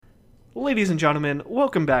Ladies and gentlemen,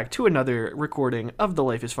 welcome back to another recording of the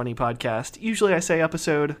Life is Funny podcast. Usually I say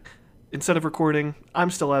episode instead of recording. I'm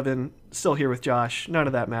still Evan, still here with Josh. None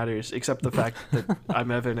of that matters except the fact that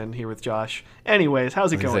I'm Evan and here with Josh. Anyways,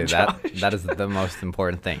 how's it going, Josh? That is the most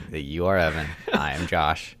important thing, that you are Evan, I am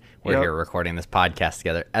Josh. We're here recording this podcast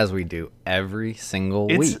together as we do every single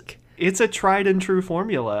week. It's a tried and true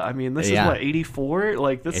formula. I mean, this is what, 84?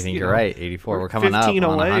 Like this. I think you're right. 84. We're coming 15 up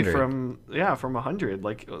on away 100. from 100.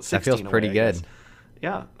 Like 16 that feels pretty away, good.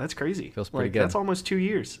 Yeah, that's crazy. Feels pretty good. That's almost 2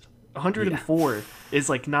 years. 104 is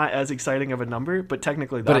like not as exciting of a number, but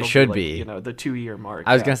technically But that'll it should be, be. The 2 year mark.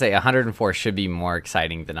 I was going to say 104 should be more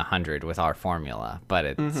exciting than 100 with our formula, but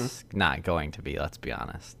it's not going to be, let's be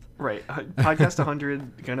honest. Right. Podcast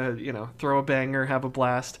 100, gonna, throw a banger, have a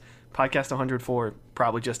blast. Podcast 104,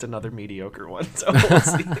 probably just another mediocre one. So we'll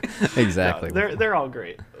see. Exactly. No, they're all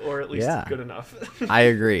great, or at least good enough. I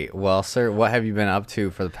agree. Well, sir, what have you been up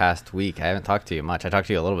to for the past week? I haven't talked to you much. I talked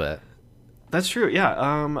to you a little bit. That's true.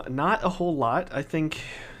 Yeah. Not a whole lot. I think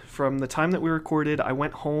from the time that we recorded, I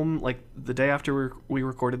went home like the day after we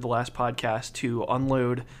recorded the last podcast to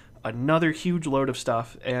unload another huge load of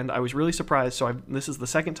stuff, and I was really surprised. So this is the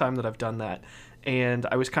second time that I've done that, and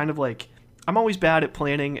I was kind of like, I'm always bad at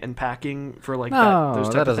planning and packing for like those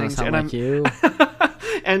type of things. Sound like you.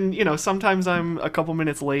 And sometimes I'm a couple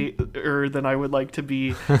minutes later than I would like to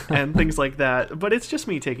be, and things like that. But it's just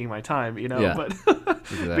me taking my time, Yeah, But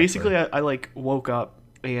exactly. basically, I like woke up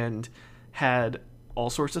and had all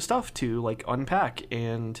sorts of stuff to like unpack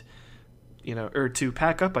and or to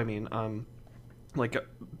pack up. I mean, like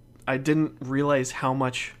I didn't realize how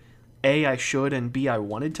much A, I should, and B, I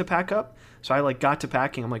wanted to pack up. So I like got to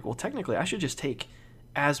packing. I'm like, well, technically I should just take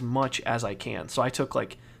as much as I can. So I took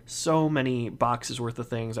like so many boxes worth of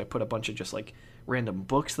things. I put a bunch of just like random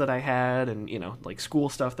books that I had, and like school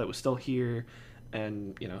stuff that was still here,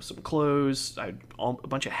 and some clothes. I had a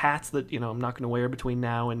bunch of hats that I'm not going to wear between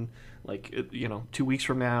now and like 2 weeks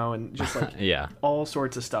from now, and just like all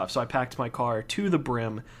sorts of stuff. So I packed my car to the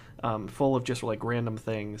brim, full of just like random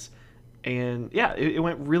things. And yeah, it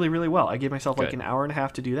went really, really well. I gave myself like an hour and a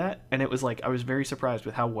half to do that, and it was like I was very surprised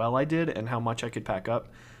with how well I did and how much I could pack up.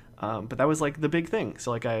 But that was like the big thing.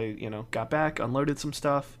 So like I got back, unloaded some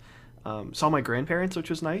stuff, saw my grandparents,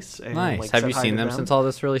 which was nice. And, nice. Like, have you seen them since all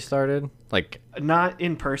this really started? Like, not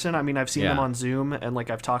in person. I mean, I've seen them on Zoom, and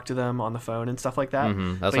like I've talked to them on the phone and stuff like that.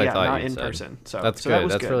 That's but what yeah, I thought not you in said. person. So that's so good. That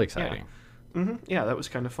was that's good. really exciting. Yeah, that was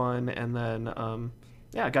kind of fun. And then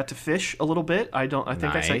I got to fish a little bit. I think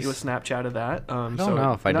I sent you a Snapchat of that. I don't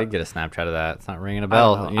know if I did get a Snapchat of that. It's not ringing a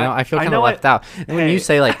bell. I feel kind of left out. And when you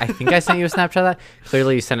say like, I think I sent you a Snapchat of that,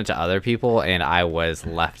 clearly you sent it to other people, and I was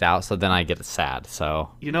left out. So then I get sad.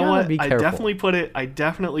 So you know what? I definitely put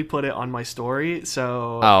it on my story.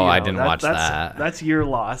 So I didn't watch that. That's your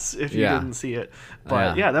loss if you didn't see it.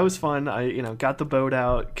 But yeah, that was fun. I got the boat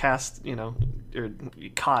out, cast, or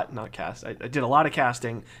caught, not cast. I did a lot of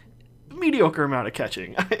casting. Mediocre amount of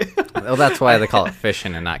catching. Well, that's why they call it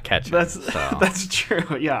fishing and not catching. That's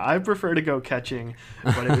true. Yeah, I prefer to go catching,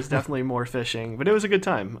 but it was definitely more fishing. But it was a good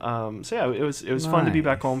time. So yeah, it was fun to be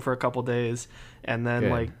back home for a couple days, and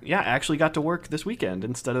then actually got to work this weekend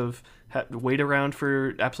instead of wait around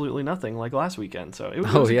for absolutely nothing like last weekend. So it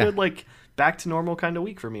was a good like back to normal kind of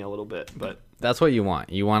week for me a little bit. But that's what you want.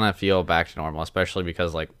 You want to feel back to normal, especially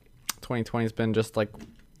because like 2020 has been just like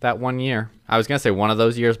that 1 year. I was gonna say one of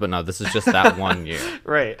those years, but no, this is just that 1 year.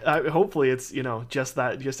 Right. Hopefully it's just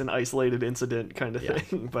an isolated incident kind of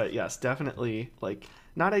thing. But yes, definitely like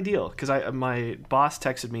not ideal, because my boss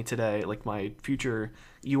texted me today, like my future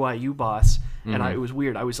UIU boss, and it was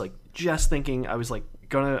weird. I was like just thinking, I was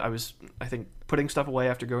I think putting stuff away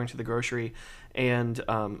after going to the grocery, and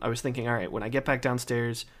I was thinking, all right, when I get back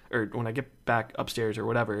downstairs, or when I get back upstairs or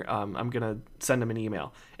whatever, I'm gonna send him an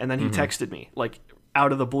email. And then he texted me like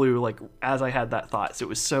out of the blue, like as I had that thought. So it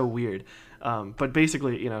was so weird. But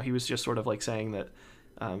basically, he was just sort of like saying that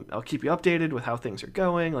I'll keep you updated with how things are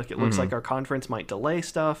going. Like it looks like our conference might delay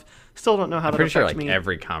stuff. Still don't know how that affects me. I'm pretty sure like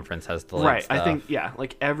every conference has delayed right. stuff. I think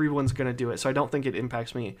like everyone's gonna do it. So I don't think it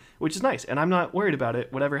impacts me, which is nice, and I'm not worried about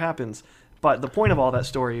it. Whatever happens. But the point of all that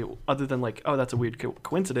story, other than like, oh, that's a weird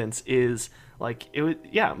coincidence, is like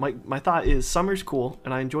my thought is summer's cool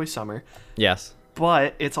and I enjoy summer. Yes.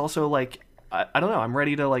 But it's also like, I don't know, I'm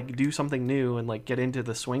ready to like do something new and like get into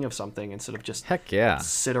the swing of something instead of just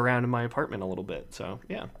sit around in my apartment a little bit. So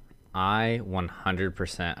yeah, I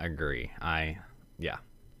 100% agree. I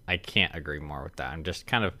can't agree more with that. I'm just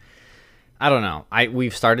kind of, I don't know.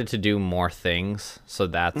 We've started to do more things, so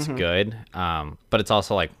that's good. But it's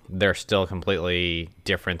also like they're still completely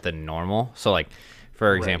different than normal. So like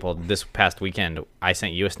For example, this past weekend, I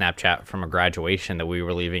sent you a Snapchat from a graduation that we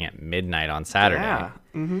were leaving at midnight on Saturday. Yeah.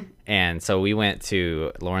 Mm-hmm. And so we went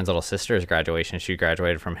to Lauren's little sister's graduation. She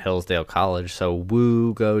graduated from Hillsdale College. So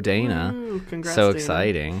woo, go Dana. Woo, congrats, so Dana.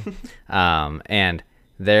 exciting. And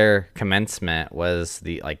their commencement was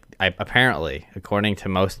apparently, according to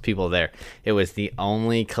most people there, it was the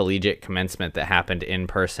only collegiate commencement that happened in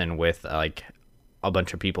person with like a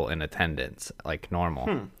bunch of people in attendance, like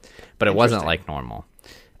normal. But it wasn't like normal.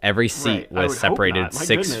 Every seat was separated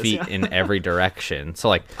 6 feet in every direction. So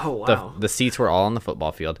like the seats were all on the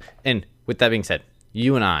football field. And with that being said,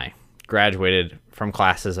 you and I graduated from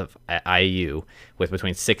classes at IU with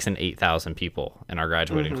between 6,000 and 8,000 people in our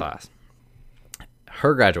graduating class.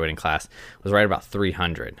 Her graduating class was right about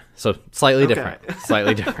 300. So slightly different.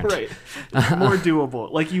 Slightly different. Right. More doable.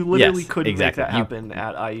 Like you literally couldn't make that happen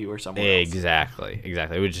at IU or somewhere else. Exactly.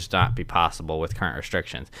 It would just not be possible with current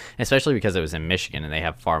restrictions, especially because it was in Michigan and they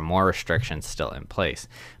have far more restrictions still in place.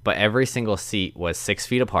 But every single seat was 6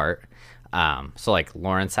 feet apart. So like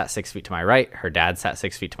Lauren sat 6 feet to my right, her dad sat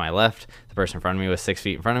 6 feet to my left, the person in front of me was 6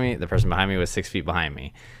 feet in front of me, the person behind me was 6 feet behind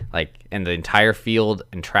me. Like, and the entire field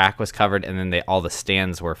and track was covered, and then all the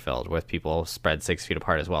stands were filled with people spread 6 feet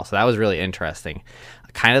apart as well. So that was really interesting.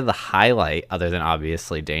 Kind of the highlight, other than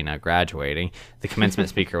obviously Dana graduating, the commencement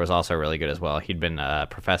speaker was also really good as well. He'd been a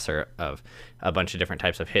professor of a bunch of different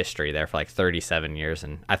types of history there for like 37 years,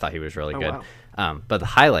 and I thought he was really good. Wow. But the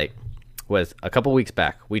highlight was a couple weeks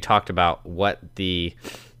back, we talked about what the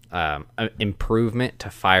improvement to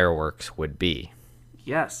fireworks would be.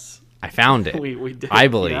 Yes. I found it. We did. I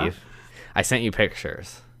believe. Yeah. I sent you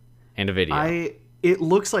pictures and a video. It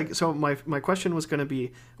looks like, so my question was going to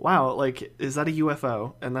be, wow, like, is that a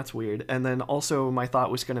UFO? And that's weird. And then also my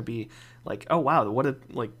thought was going to be like, oh, wow, what a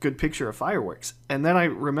like good picture of fireworks. And then I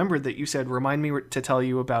remembered that you said, remind me to tell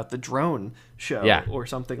you about the drone show or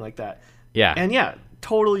something like that. Yeah. And yeah,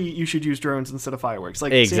 totally you should use drones instead of fireworks.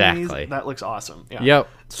 Like exactly. Sammy's, that looks awesome. Yeah. Yep.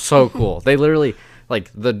 So cool. They literally I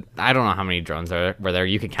don't know how many drones were there.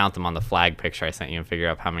 You could count them on the flag picture I sent you and figure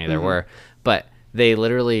out how many there were. But they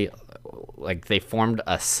literally they formed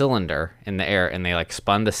a cylinder in the air and they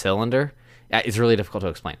spun the cylinder. It's really difficult to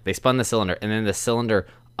explain. They spun the cylinder and then the cylinder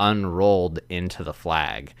unrolled into the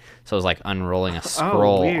flag. So it was like unrolling a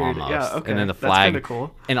scroll almost. Yeah, okay. And then the flag, that's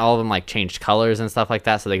cool. And all of them changed colors and stuff like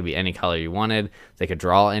that, so they could be any color you wanted. They could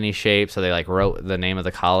draw any shape, so they wrote the name of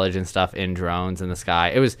the college and stuff in drones in the sky.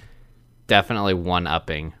 It was definitely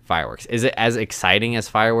one-upping fireworks. Is it as exciting as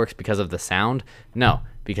fireworks because of the sound? No,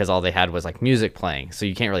 because all they had was music playing, so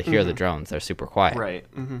you can't really hear the drones. They're super quiet.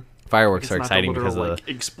 Right. Mm-hmm. Fireworks are exciting because of the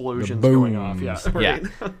explosions going off. Yeah. Right.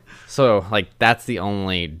 Yeah. So that's the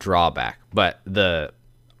only drawback, but the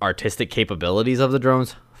artistic capabilities of the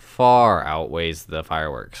drones far outweighs the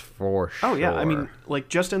fireworks for sure. Oh yeah, I mean,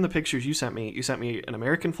 just in the pictures you sent me an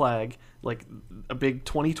American flag, a big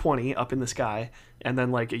 2020 up in the sky, and then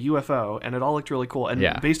a UFO, and it all looked really cool.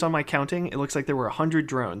 And based on my counting, it looks like there were 100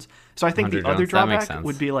 drones. So I think the other drawback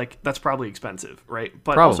would be that's probably expensive, right?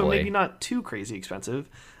 But also maybe not too crazy expensive.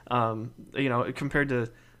 Compared to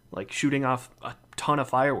shooting off a ton of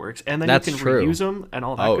fireworks, and then you can reuse them and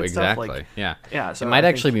all that good stuff. Yeah. So it might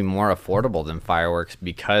actually be more affordable than fireworks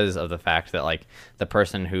because of the fact that the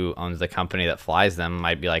person who owns the company that flies them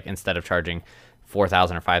might be instead of charging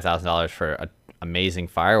 $4,000 or $5,000 for an amazing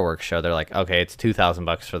fireworks show, they're okay, it's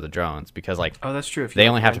 $2,000 for the drones because oh, that's true. If they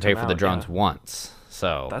only have to pay for the drones once.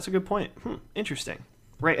 So that's a good point. Interesting.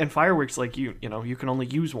 Right, and fireworks you can only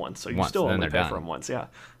use once, so you still only pay for them once. Yeah.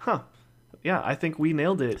 Huh. Yeah, I think we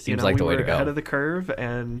nailed it. Seems like the way to go. Ahead of the curve,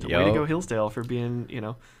 and way to go, Hillsdale, for being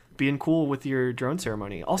cool with your drone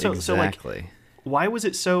ceremony. Also, exactly. Why was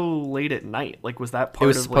it so late at night? Was that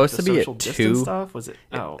part of the social distance stuff? Was it?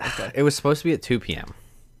 Oh, okay. It was supposed to be at 2 p.m.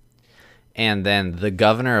 And then the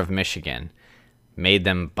governor of Michigan made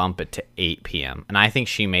them bump it to 8 p.m. And I think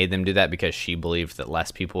she made them do that because she believed that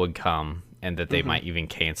less people would come and that they might even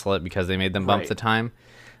cancel it because they made them bump the time.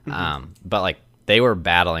 But they were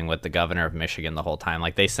battling with the governor of Michigan the whole time.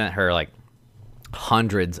 They sent her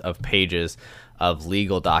hundreds of pages of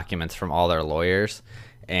legal documents from all their lawyers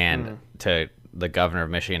and to the governor of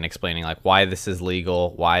Michigan explaining why this is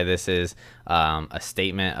legal, why this is a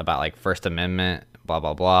statement about First Amendment, blah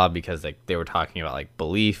blah blah, because they were talking about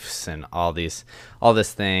beliefs and all this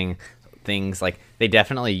things. They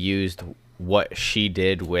definitely used what she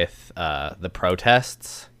did with the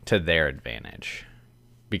protests to their advantage,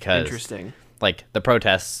 because interesting. The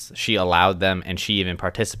protests, she allowed them and she even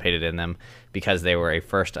participated in them because they were a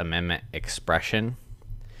First Amendment expression.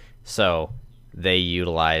 So they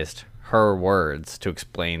utilized her words to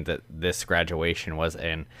explain that this graduation was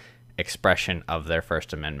an expression of their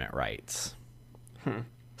First Amendment rights.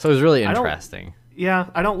 So it was really interesting. Yeah,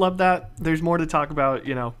 I don't love that. There's more to talk about, at a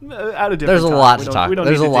different There's a time. lot to talk.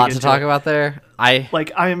 There's a lot to into talk it. about there.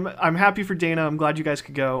 I'm happy for Dana. I'm glad you guys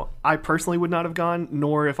could go. I personally would not have gone,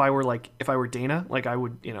 nor if I were Dana, I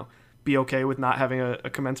would, be okay with not having a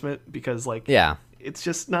commencement because yeah, it's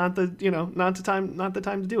just not the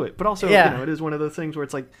time to do it. But also, Yeah. it is one of those things where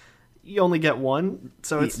it's like you only get one,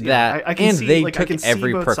 so it's that I can and see they I took can see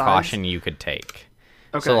every both precaution sides. you could take.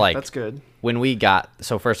 Okay, So that's good. When we got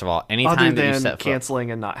first of all, Other anytime that you than set foot,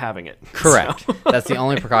 canceling and not having it. correct. So. That's the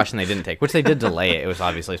only precaution they didn't take, which they did delay it. It was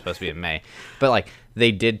obviously supposed to be in May, but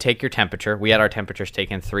they did take your temperature. We had our temperatures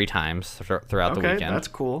taken 3 times throughout the weekend. That's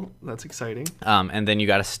cool. That's exciting. And then you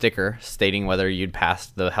got a sticker stating whether you'd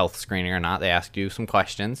passed the health screening or not. They asked you some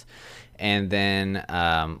questions. And then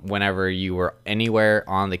whenever you were anywhere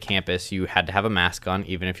on the campus, you had to have a mask on,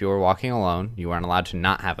 even if you were walking alone. You weren't allowed to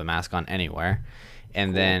not have a mask on anywhere.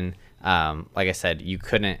 And then, like I said, you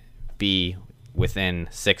couldn't be within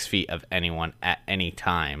 6 feet of anyone at any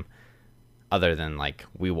time other than,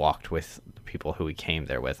 we walked with the people who we came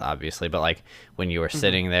there with, obviously. But, when you were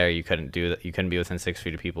sitting there, you couldn't do that. You couldn't be within 6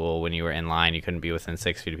 feet of people. When you were in line, you couldn't be within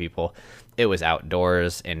 6 feet of people. It was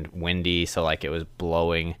outdoors and windy, so, it was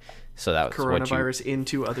blowing. So that was coronavirus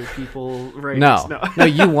into other people, right? No,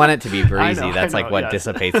 you want it to be breezy. I know, That's what yeah.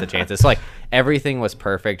 dissipates the chances. So everything was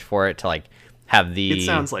perfect for it to have the It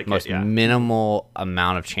sounds like most it, yeah. minimal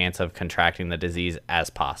amount of chance of contracting the disease as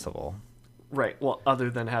possible. Right. Well, other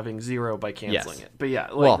than having 0 by canceling Yes. it, but yeah,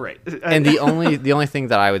 right. And the only thing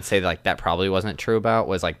that I would say that probably wasn't true about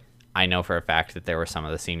was I know for a fact that there were some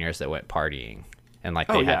of the seniors that went partying. And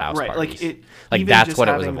they had house parties. Even that's just what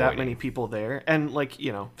it was having avoiding. that many people there, and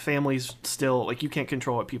families still you can't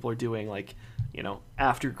control what people are doing.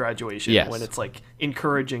 After graduation, Yes. when it's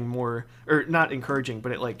encouraging more, or not encouraging,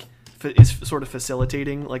 but it is sort of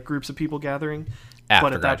facilitating groups of people gathering. After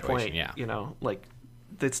but at that graduation, point, yeah.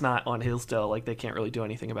 it's not on Hillsdale. They can't really do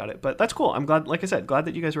anything about it. But that's cool. I'm glad. Like I said, glad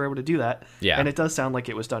that you guys were able to do that. Yeah. And it does sound like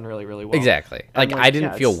it was done really, really well. Exactly. And, I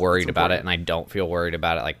didn't feel it's worried about it, important. and I don't feel worried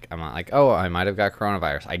about it. I'm not oh, I might have got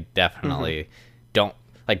coronavirus. I definitely don't.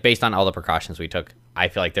 Based on all the precautions we took, I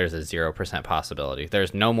feel like there's a 0% possibility.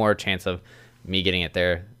 There's no more chance of me getting it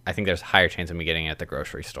there. I think there's a higher chance of me getting it at the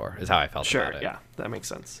grocery store, is how I felt Sure, about it. yeah, that makes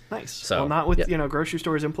sense. Nice. So, well, not with yeah. Grocery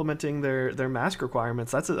stores implementing their mask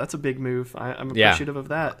requirements. That's a big move. I'm Yeah. appreciative of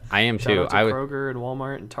that. I am Shout too. out to I would, Kroger and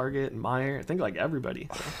Walmart and Target and Meijer. I think everybody.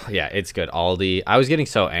 So. yeah, it's good. Aldi. I was getting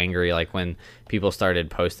so angry when people started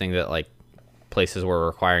posting that places were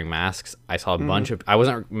requiring masks. I saw a bunch of. I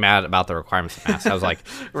wasn't mad about the requirements of masks. I was thank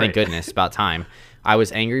Right. goodness, about time. I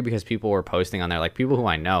was angry because people were posting on there, people who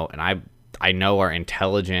I know and I know are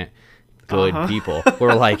intelligent, good people,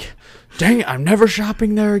 were dang it, I'm never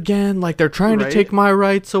shopping there again. They're trying to Right. take my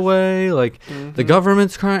rights away. The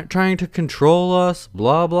government's trying to control us.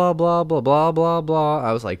 Blah blah blah blah blah blah blah.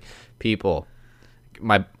 I was people.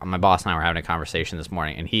 My boss and I were having a conversation this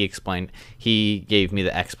morning, and he gave me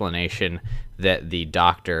the explanation that the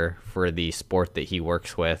doctor for the sport that he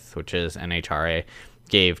works with, which is NHRA,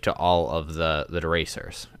 gave to all of the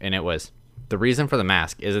racers. And it was, the reason for the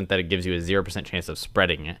mask isn't that it gives you a 0% chance of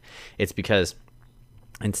spreading it. It's because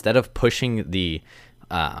instead of pushing the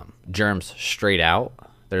germs straight out,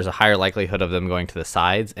 there's a higher likelihood of them going to the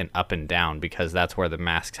sides and up and down, because that's where the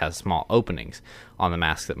mask has small openings on the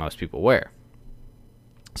masks that most people wear.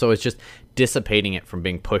 So it's just dissipating it from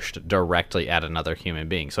being pushed directly at another human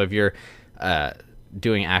being. So if you're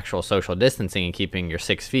doing actual social distancing and keeping your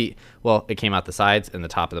 6 feet, well, it came out the sides and the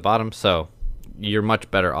top and the bottom. So you're much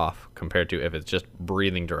better off compared to if it's just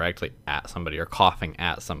breathing directly at somebody or coughing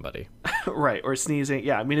at somebody. Right, or sneezing.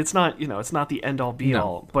 Yeah, I mean, it's not it's not the end all be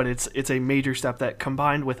all, but it's a major step that,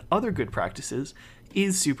 combined with other good practices,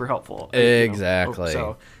 is super helpful. Exactly.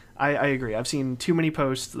 So I agree. I've seen too many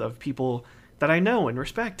posts of people that I know and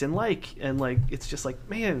respect and it's just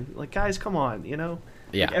man, guys, come on,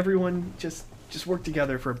 Yeah. everyone just work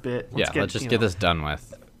together for a bit. Let's just get this done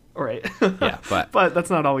with. All right. Yeah, but that's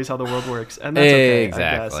not always how the world works, and that's okay.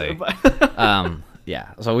 Exactly. I guess.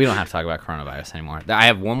 Yeah, so we don't have to talk about coronavirus anymore. I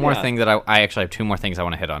have one more thing that I actually have 2 more things I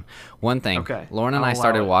want to hit on. One thing, Okay. Lauren and I'll I allow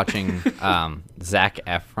started it. watching Zac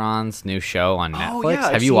Efron's new show on Netflix. Oh, yeah,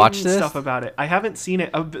 have I've you watched seen this? stuff about it. I haven't seen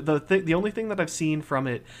it. The only thing that I've seen from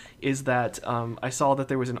it is that I saw that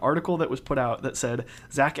there was an article that was put out that said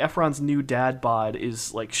Zac Efron's new dad bod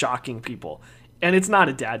is shocking people. And it's not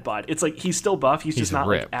a dad bod. It's like he's still buff. He's just not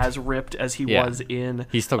ripped. like as ripped as he Yeah. was in.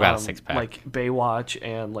 He's still got a six-pack. Like Baywatch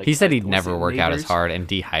and like. He said he'd was never it work out as Neighbors? hard and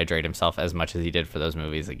dehydrate himself as much as he did for those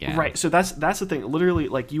movies again. Right. So that's the thing. Literally,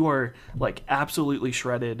 like you are like absolutely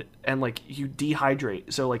shredded and like you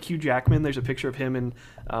dehydrate. So like Hugh Jackman, there's a picture of him in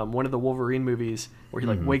one of the Wolverine movies where he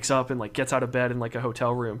like wakes up and like gets out of bed in like a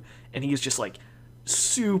hotel room and he's just like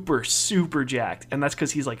super jacked, and that's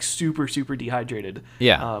because he's like super dehydrated.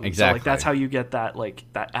 Yeah, So exactly. like that's how you get that like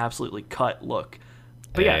that absolutely cut look.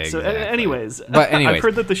 But yeah, so Exactly. anyways, But anyways, I've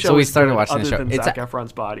heard that the show so we is started good watching the other show. than It's Zac a-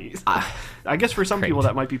 Efron's body. I guess for some Great. people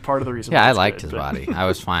that might be part of the reason. Yeah, why I it's liked good, his but- body. I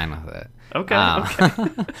was fine with it. Okay.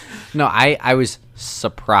 No, I was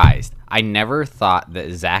surprised. I never thought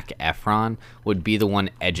that Zac Efron would be the one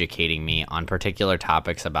educating me on particular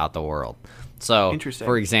topics about the world. So, Interesting.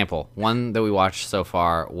 for example, one that we watched so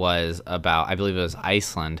far was about, I believe it was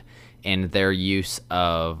Iceland, and their use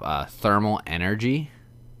of thermal energy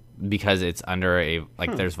because it's under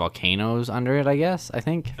there's volcanoes under it, I guess, I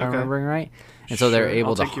think, if I'm Okay. remembering right. And so they're Sure, able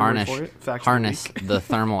I'll to take your word for harness it. Fact of the harness week. the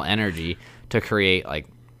thermal energy to create like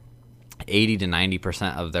 80 to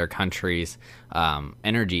 90% of their country's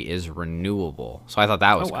energy is renewable. So I thought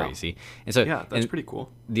that was wow. crazy. And so Yeah, that's and pretty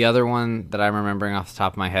cool. the other one that I'm remembering off the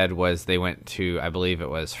top of my head was they went to, I believe it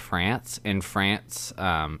was France. And France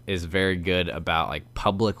is very good about like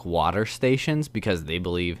public water stations because they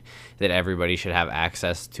believe that everybody should have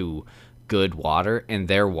access to good water, and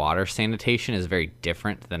their water sanitation is very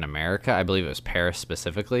different than America. I believe it was Paris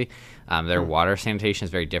specifically. Their water sanitation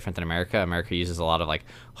is very different than America. America uses a lot of like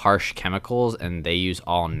harsh chemicals, and they use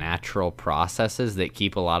all natural processes that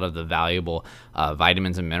keep a lot of the valuable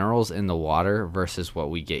vitamins and minerals in the water versus what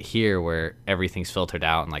we get here where everything's filtered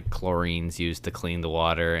out and like chlorine's used to clean the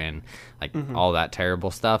water and like all that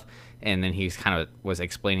terrible stuff. And then he's kind of was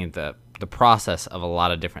explaining the process of a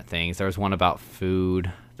lot of different things. There was one about food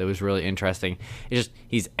that was really interesting. It's just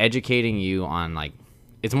he's educating you on like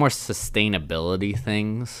it's more sustainability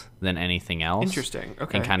things than anything else. Interesting.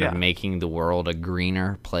 Okay. And kind of making the world a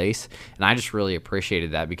greener place. And I just really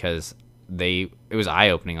appreciated that because it was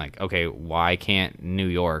eye-opening. Like, okay, why can't New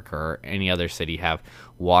York or any other city have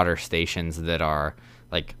water stations that are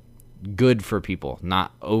like good for people,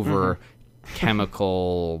 not over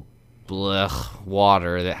chemical blech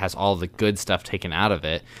water that has all the good stuff taken out of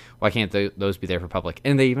it? Why can't those be there for public?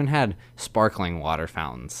 And they even had sparkling water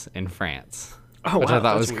fountains in France, Oh, which wow, I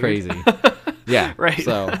thought that's was weird. crazy. Yeah, Right.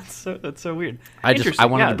 So that's so weird. I Interesting.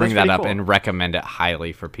 wanted Yeah, to bring that's that up pretty cool. and recommend it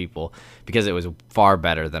highly for people because it was far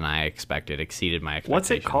better than I expected. Exceeded my expectations.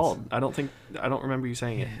 What's it called? I don't remember you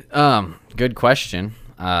saying it. Good question.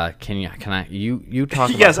 Can you talk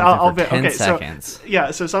about Yes, something I'll for 10 okay, seconds? So,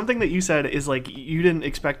 yeah, so something that you said is like you didn't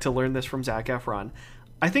expect to learn this from Zac Efron.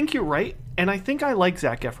 I think you're right, and I think I like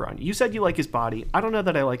Zac Efron. You said you like his body. I don't know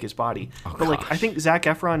that I like his body, but like I gosh. think Zac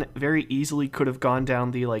Efron very easily could have gone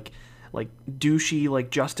down the like douchey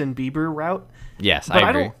like Justin Bieber route. Yes, But I I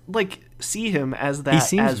agree. don't like see him as that. He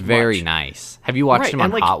seems as very much. nice. Have you watched Right, him on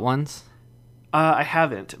and, like, Hot Ones? I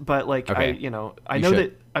haven't, but like Okay. I You know should.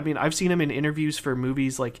 that. I mean, I've seen him in interviews for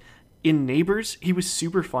movies. Like in Neighbors, he was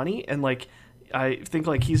super funny, and like I think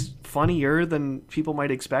like he's funnier than people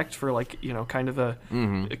might expect for like kind of a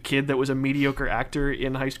kid that was a mediocre actor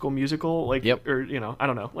in High School Musical. Like Yep. or I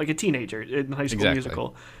don't know, like a teenager in High School Exactly.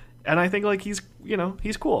 Musical. And I think like he's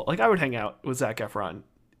he's cool. Like I would hang out with Zac Efron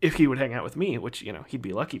if he would hang out with me, which he'd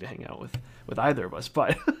be lucky to hang out with either of us.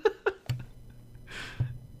 But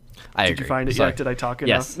I did agree. you find it Sorry. yet? Did I talk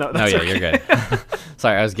Yes. enough? No, that's yeah, okay. you're good.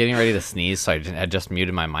 Sorry, I was getting ready to sneeze, so I just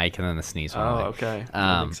muted my mic and then the sneeze went away. Okay.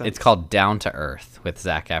 That makes sense. It's called Down to Earth with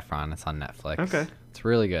Zac Efron. It's on Netflix. Okay. It's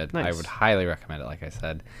really good. I Nice. would highly recommend it, like I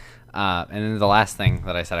said. And then the last thing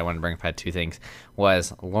that I said I wanted to bring up, I had two things,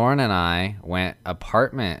 was Lauren and I went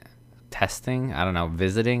apartment testing. I don't know,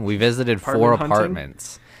 visiting. We visited four Apartment hunting?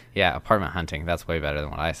 apartments. Yeah, apartment hunting. That's way better than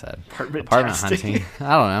what I said. Apartment hunting. testing.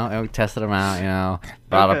 I don't know. And we tested them out,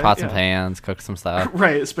 brought Okay, up pots and yeah. pans, cooked some stuff.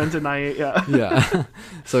 Right, spent a night. Yeah. Yeah.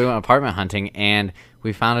 So we went apartment hunting and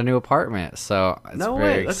we found a new apartment. So it's No very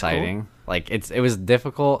way, that's cool. exciting. Like it was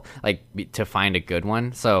difficult to find a good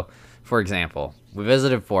one. So for example, we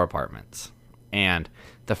visited 4 apartments and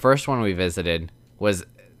the first one we visited was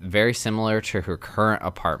very similar to her current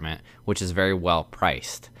apartment, which is very well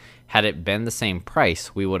priced. Had it been the same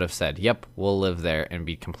price, we would have said, yep, we'll live there and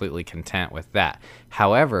be completely content with that.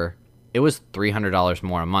 However, it was $300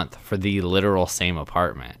 more a month for the literal same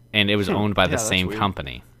apartment, and it was owned by Yeah, the that's same weird.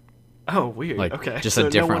 company. Oh, weird. Like, okay. just So a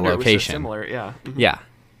different no wonder it was so location. similar. Yeah. Mhm. Yeah.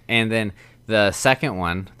 And then The second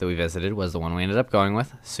one that we visited was the one we ended up going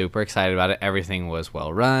with. Super excited about it. Everything was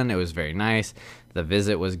well run. It was very nice. The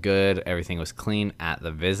visit was good. Everything was clean at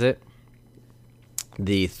the visit.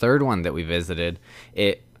 The third one that we visited,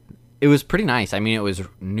 it was pretty nice. I mean, it was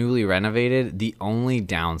newly renovated. The only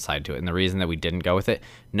downside to it, and the reason that we didn't go with it,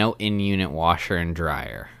 no in-unit washer and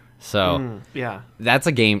dryer. So yeah, that's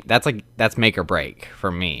a game. That's make or break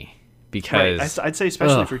for me. Because right. I'd say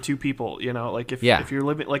especially for two people, you know, like if you're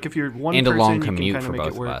living, like if you're one and person, a long you can commute kind for of make both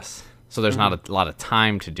it of work. us, so there's not a lot of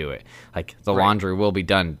time to do it. Like the laundry will be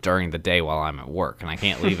done during the day while I'm at work, and I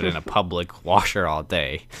can't leave it in a public washer all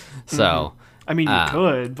day. So I mean, you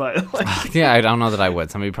could, but like, yeah, I don't know that I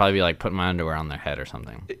would. Somebody would probably be like putting my underwear on their head or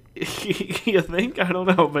something. you think? I don't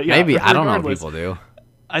know, but yeah, Maybe I don't know what regardless, people do.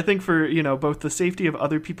 I think for, you know, both the safety of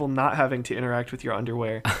other people not having to interact with your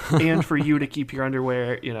underwear and for you to keep your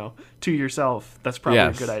underwear, you know, to yourself, that's probably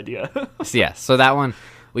a good idea. So that one,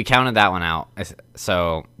 we counted that one out.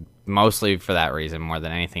 So mostly for that reason more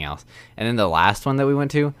than anything else. And then the last one that we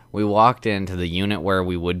went to, we walked into the unit where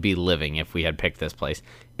we would be living if we had picked this place.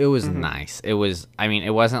 It was nice. It was, I mean,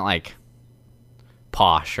 it wasn't like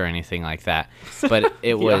posh or anything like that, but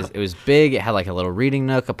it was big. It had like a little reading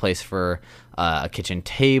nook, a place for a kitchen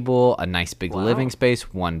table, a nice big living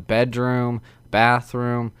space, one bedroom,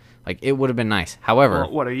 bathroom. Like, it would have been nice. However,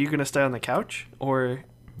 well, what, are you gonna stay on the couch or?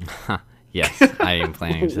 Yes, I am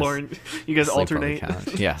planning to. Lauren, you guys sleep on the alternate.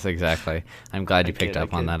 couch. Yes, exactly. I'm glad you picked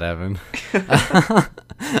up on that, Evan.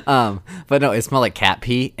 But no, it smelled like cat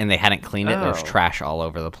pee, and they hadn't cleaned it. There was trash all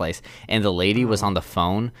over the place, and the lady was on the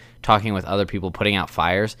phone talking with other people, putting out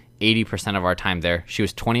fires. 80% of our time there. She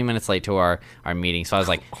was 20 minutes late to our meeting, so I was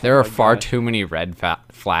like, there are far too many red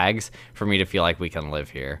flags for me to feel like we can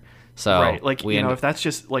live here. So right, like, you know, if that's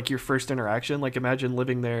just like your first interaction, like imagine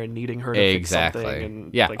living there and needing her to fix something.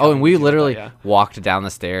 And, yeah. like, Oh, and we literally that, walked down the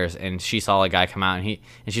stairs, and she saw a guy come out, and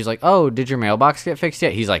she's like, "Oh, did your mailbox get fixed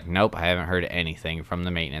yet?" He's like, "Nope, I haven't heard anything from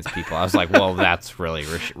the maintenance people." I was like, "Well, that's really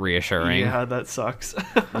reassuring." Yeah, that sucks.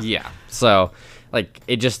 Yeah. So, like,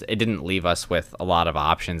 it didn't leave us with a lot of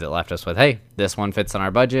options. It left us with, hey, this one fits on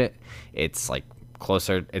our budget. It's like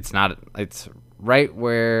closer. It's right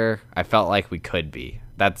where I felt like we could be.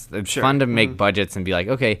 It's fun to make budgets and be like,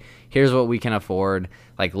 okay, here's what we can afford.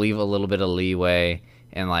 Like, leave a little bit of leeway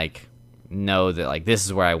and like know that like this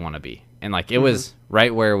is where I want to be. And like it was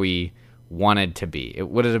right where we wanted to be.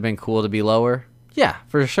 Would it have been cool to be lower? Yeah,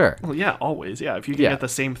 for sure. Well, yeah, always. Yeah, if you can get the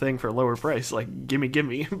same thing for a lower price, like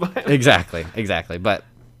gimme. But exactly. But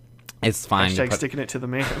it's fine. Hashtag sticking it to the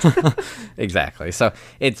man. Exactly. So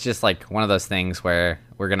it's just like one of those things where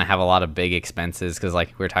we're going to have a lot of big expenses because like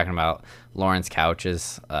we were talking about Lauren's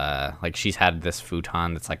couches. Like she's had this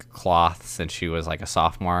futon that's like cloth since she was like a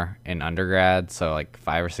sophomore in undergrad. So like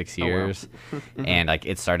 5 or 6 years. Oh, wow. And like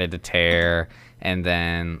it started to tear. And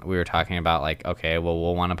then we were talking about like, okay, well,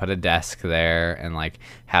 we'll want to put a desk there and like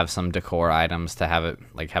have some decor items to have it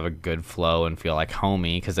like have a good flow and feel like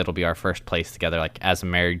homey because it'll be our first place together like as a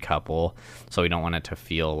married couple. So we don't want it to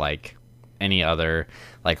feel like any other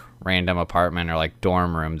like random apartment or like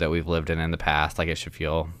dorm room that we've lived in the past. Like it should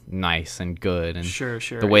feel nice and good and sure,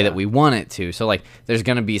 the way that we want it to. So like there's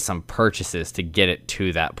going to be some purchases to get it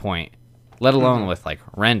to that point, let alone with like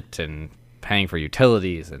rent and paying for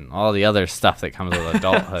utilities and all the other stuff that comes with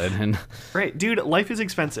adulthood. And right, dude, life is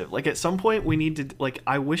expensive. Like at some point we need to like,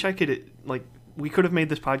 I wish I could like, we could have made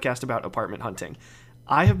this podcast about apartment hunting.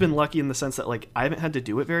 I have been lucky in the sense that like I haven't had to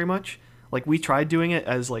do it very much. Like we tried doing it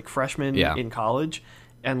as like freshmen in college,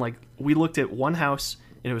 and like we looked at one house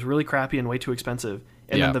and it was really crappy and way too expensive.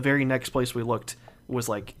 And then the very next place we looked was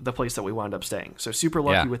like the place that we wound up staying. So super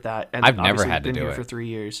lucky with that. And I've never had been to do here it for 3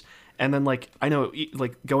 years. And then like I know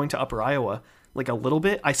like going to Upper Iowa, like a little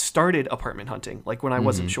bit, I started apartment hunting. Like when I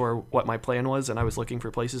wasn't sure what my plan was and I was looking for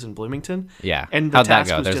places in Bloomington. Yeah. And how'd that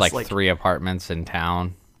go? There's like 3 apartments in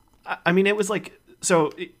town. I mean, it was like,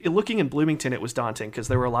 so looking in Bloomington, it was daunting because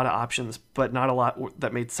there were a lot of options, but not a lot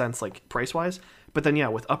that made sense, like price wise. But then, yeah,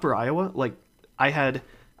 with Upper Iowa, like I had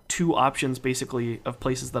 2 options basically of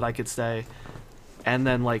places that I could stay. And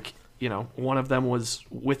then like, you know, one of them was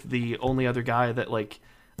with the only other guy that like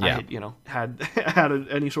I had, you know, had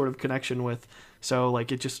any sort of connection with. So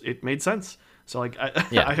like it made sense. So like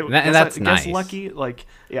that's nice. Lucky, like,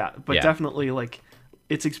 yeah, but definitely like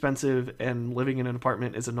it's expensive and living in an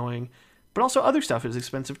apartment is annoying. But also other stuff is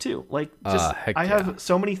expensive too. Like just I have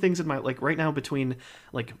so many things in my like right now between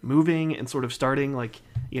like moving and sort of starting like,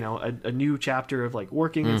 you know, a new chapter of like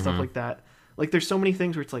working and stuff like that. Like there's so many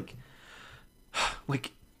things where it's like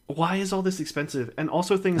why is all this expensive? And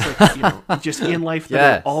also things like, you know, just in life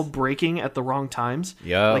that are all breaking at the wrong times.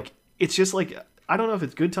 Yeah. Like it's just like I don't know if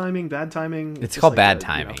it's good timing, bad timing. It's just called like bad a,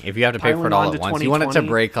 timing. If you have to pay for it piling all on at to once, you want it to 2020.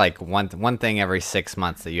 break like one thing every 6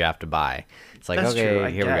 months that you have to buy. It's like, That's okay, true,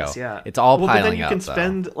 I here guess, we go. yeah. It's all well, piling but then you up. can though,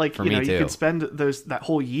 spend like for you me know you too. could spend that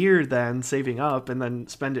whole year then saving up and then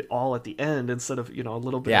spend it all at the end instead of a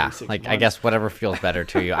little bit. Yeah, every 6 like I months. guess whatever feels better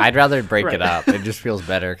to you. I'd rather break Right. it up. It just feels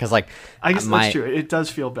better because like I guess my that's true. It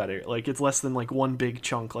does feel better. Like it's less than like one big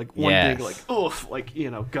chunk, like one big like Yes. oof, like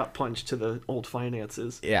gut punch to the old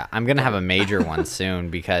finances. Yeah, I'm gonna have a major one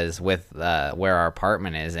soon because with where our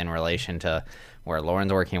apartment is in relation to where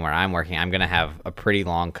Lauren's working, where I'm working, I'm gonna have a pretty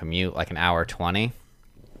long commute, like an hour 20.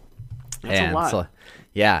 That's a lot. So,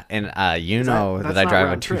 yeah, and you Is know that's that I not drive a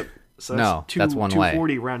round two. trip. So No, that's one way.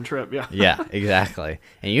 240 round trip. Yeah. Yeah, exactly.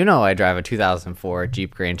 And you know I drive a 2004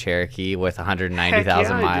 Jeep Grand Cherokee with 190,000 Heck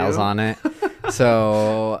yeah, I miles do. on it.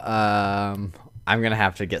 So I'm gonna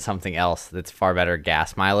have to get something else that's far better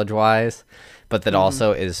gas mileage wise, but Mm-hmm. that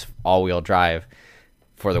also is all-wheel drive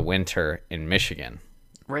for the winter in Michigan.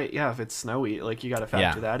 Right. Yeah. If it's snowy, like you got to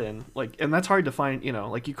factor Yeah. that in. Like, and that's hard to find.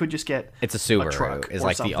 Like you could just get It's a Subaru truck is or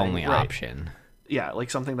like the something, only right. option. yeah, like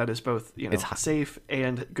something that is both It's hot. safe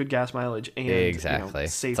and good gas mileage and Exactly.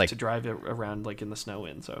 safe It's like- to drive it around like in the snow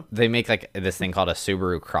in. So They make like this thing called a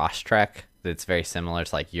Subaru Crosstrek that's very similar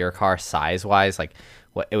to like your car size wise. Like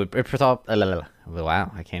what it would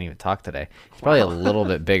wow, I can't even talk today. It's probably a little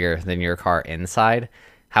bit bigger than your car inside.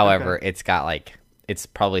 However, Okay. it's got like it's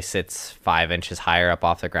probably sits 5 inches higher up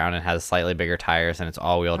off the ground and has slightly bigger tires and it's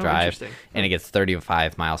all-wheel drive interesting. and it gets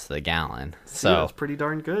 35 miles to the gallon. yeah, So that's pretty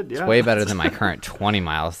darn good. Yeah, it's way better than my current 20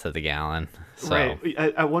 miles to the gallon. So Right.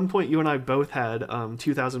 At one point, you and I both had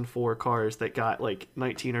 2004 cars that got like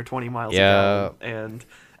 19 or 20 miles Yeah. a gallon, and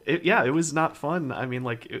it was not fun. I mean,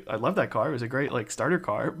 like I love that car. It was a great like starter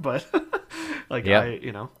car, but like Yep.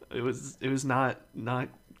 it was not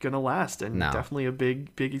gonna last, and No. definitely a big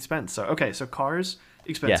expense. So okay, so cars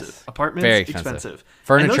expensive, Yes. apartments Very expensive. And those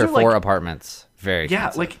Furniture are, like, for apartments, very yeah,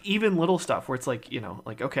 expensive. like even little stuff where it's like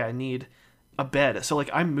like okay, I need a bed. So like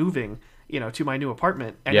I'm moving to my new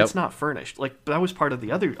apartment and Yep. it's not furnished. Like that was part of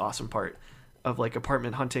the other awesome part of like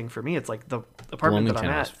apartment hunting for me. It's like the apartment that Bloomington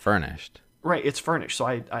I'm was at, furnished. right, it's furnished. So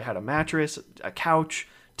I had a mattress, a couch,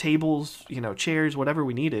 tables, chairs, whatever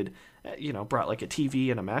we needed. Brought like a TV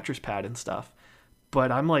and a mattress pad and stuff. But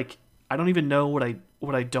I'm like, I don't even know what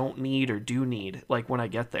I don't need or do need like when I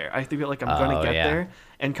get there. I feel like I'm gonna Oh, get yeah. there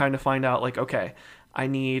and kind of find out like, okay, I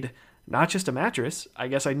need not just a mattress. I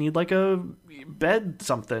guess I need like a bed,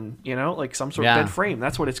 something, like some sort Yeah. of bed frame.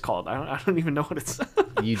 That's what it's called. I don't even know what it's.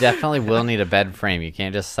 You definitely will need a bed frame. You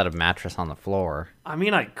can't just set a mattress on the floor. I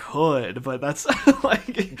mean, I could, but that's like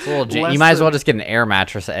It's a little less you might as than- well just get an air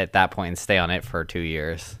mattress at that point and stay on it for 2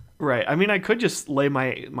 years. Right. I mean, I could just lay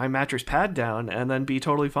my mattress pad down and then be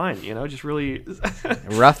totally fine. Just really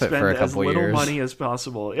Rough it spend for a as couple little years. money as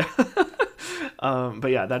possible. Yeah.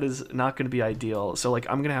 But yeah, that is not going to be ideal. So like,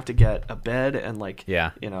 I'm gonna have to get a bed and like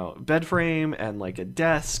Yeah. bed frame and like a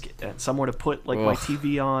desk and somewhere to put like my Ugh.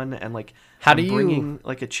 TV on and like How I'm do you- bringing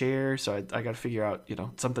like a chair. So I got to figure out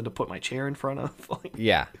something to put my chair in front of. Like,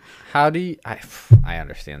 Yeah. How do you I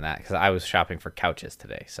understand that because I was shopping for couches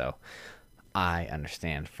today, so I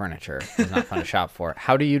understand furniture is not fun to shop for.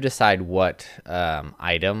 How do you decide what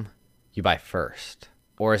item you buy first?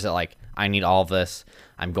 Or is it like, I need all of this,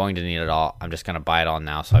 I'm going to need it all, I'm just going to buy it all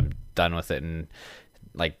now so I'm done with it and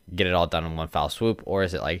like get it all done in one foul swoop? Or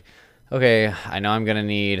is it like, okay, I know I'm going to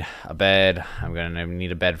need a bed, I'm going to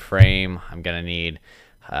need a bed frame, I'm going to need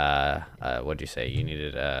what'd you say? You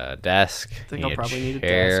needed a desk, think you I'll need probably need a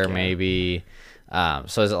chair, desk, yeah. maybe.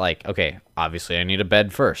 So is it like, okay, obviously I need a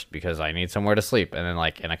bed first because I need somewhere to sleep, and then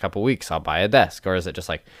like in a couple weeks I'll buy a desk? Or is it just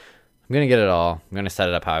like, I'm gonna get it all, I'm gonna set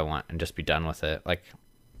it up how I want and just be done with it, like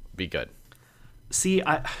be good? See,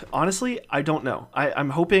 I honestly I don't know. I'm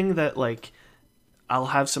hoping that like I'll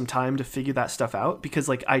have some time to figure that stuff out because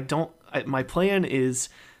like my plan is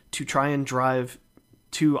to try and drive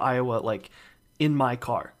to Iowa like in my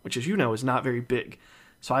car, which as you know is not very big.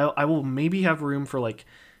 So I will maybe have room for like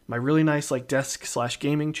my really nice like desk /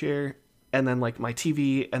 gaming chair and then like my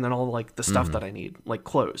TV and then all like the stuff that I need, like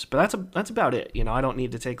clothes. But that's about it. I don't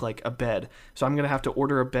need to take like a bed. So I'm going to have to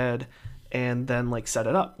order a bed and then like set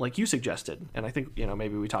it up like you suggested. And I think,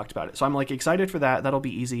 maybe we talked about it. So I'm like excited for that. That'll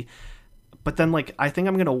be easy. But then like I think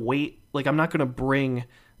I'm going to wait. Like I'm not going to bring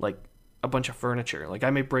like a bunch of furniture. Like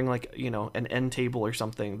I may bring like, an end table or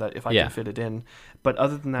something that if I Yeah. can fit it in. But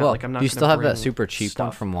other than that, Well, like I'm not do you gonna still have that bring super cheap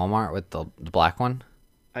one stuff. from Walmart with the black one?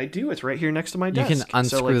 I do. It's right here next to my You desk. can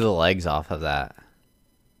unscrew So, like, the legs off of that.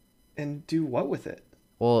 and do what with it?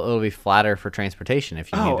 Well, it'll be flatter for transportation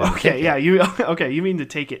if you need to Oh, okay, take it. yeah, you mean to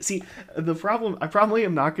take it. See, the problem, I probably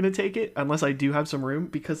am not going to take it unless I do have some room,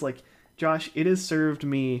 because like, Josh, it has served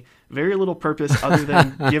me very little purpose other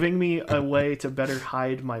than giving me a way to better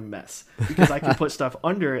hide my mess, because I can put stuff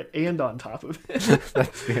under it and on top of it.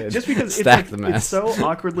 That's good. Just because Stack it's the like, mess. it's so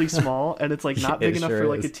awkwardly small, and it's like not big It enough sure for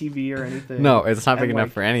like is. a TV or anything. No, it's not big And, enough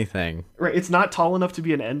like, for anything. Right, it's not tall enough to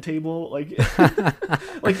be an end table. Like,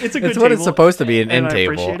 like it's a good It's what it's table, supposed to be, an and end I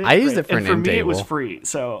table. appreciate it. I used Right. it for And an end For me, it was table. free.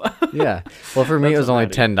 So Yeah. Well, for me, it That's was what only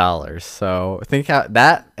that is. $10. So think how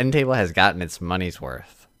that end table has gotten its money's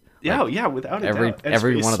worth. yeah, yeah, without a Every doubt.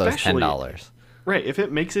 every one of those Especially- $10. Right, if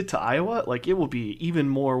it makes it to Iowa, like it will be even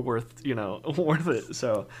more worth, worth it.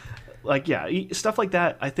 So, like, yeah, stuff like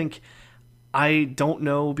that. I think I don't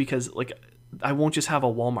know, because like I won't just have a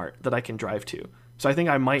Walmart that I can drive to. So I think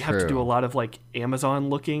I might have to do True. a lot of like Amazon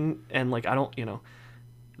looking, and like I don't,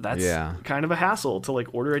 that's Yeah. kind of a hassle to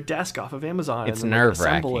like order a desk off of Amazon. It's and then, like,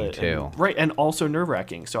 assemble nerve-wracking, it, too. and, right, and also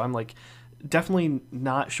nerve-wracking. So I'm like definitely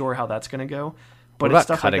not sure how that's gonna go. But What it's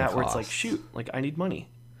about stuff like cutting that where it's like, costs? shoot, like I need money.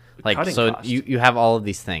 Like, Cutting so costs. you have all of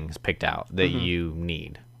these things picked out that Mm-hmm. you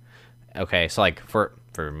need. Okay, so like for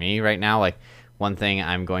me right now, like one thing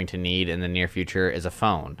I'm going to need in the near future is a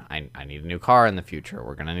phone. I need a new car in the future.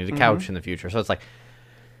 We're gonna need a couch in the future. So it's like,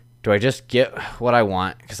 do I just get what I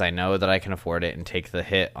want because I know that I can afford it and take the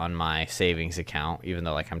hit on my savings account, even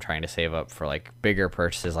though like I'm trying to save up for like bigger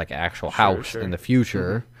purchases, like an actual house sure. in the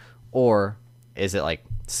future, or is it like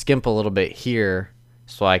skimp a little bit here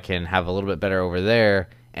so I can have a little bit better over there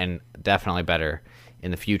and definitely better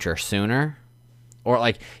in the future sooner? Or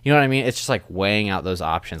like, you know what I mean? It's just like weighing out those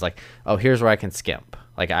options. Like, oh, here's where I can skimp.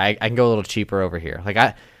 Like I can go a little cheaper over here. Like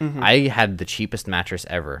I had the cheapest mattress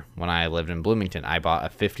ever when I lived in Bloomington. I bought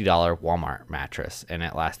a $50 Walmart mattress and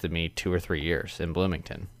it lasted me 2 or 3 years in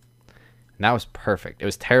Bloomington. And that was perfect. It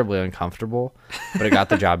was terribly uncomfortable, but it got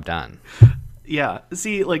the job done. Yeah,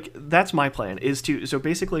 see, like that's my plan, is to, so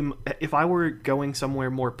basically if I were going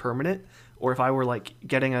somewhere more permanent, or if I were like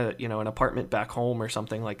getting a an apartment back home or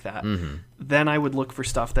something like that, then I would look for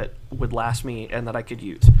stuff that would last me and that I could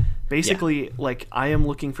use. Basically, like I am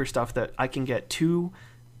looking for stuff that I can get 2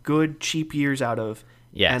 good cheap years out of,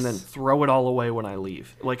 Yes. and then throw it all away when I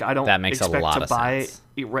leave. Like I don't That makes a expect lot to of buy sense.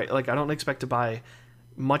 right. Like I don't expect to buy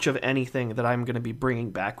much of anything that I'm going to be bringing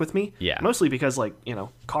back with me. Yeah. Mostly because like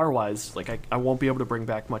car wise, like I won't be able to bring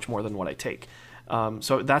back much more than what I take.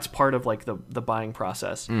 So that's part of like the buying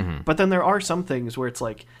process. But then there are some things where it's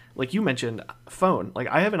like you mentioned, phone. Like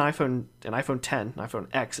I have an iPhone 10, an iPhone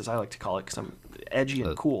X as I like to call it, because I'm edgy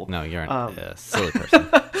and cool. No, you're a silly person.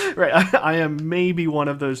 Right, I am maybe one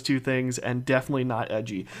of those two things, and definitely not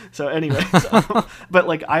edgy. So, anyways, but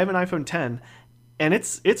like I have an iPhone 10, and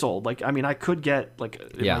it's old. Like I mean, I could get like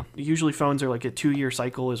Yeah. usually phones are like a 2-year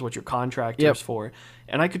cycle is what your contract is for,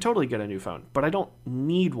 and I could totally get a new phone, but I don't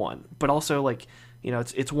need one. But also like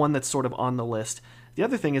it's one that's sort of on the list. The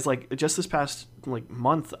other thing is like just this past like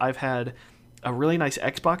month, I've had a really nice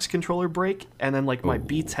Xbox controller break, and then like my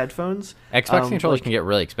Beats headphones. Xbox controllers like, can get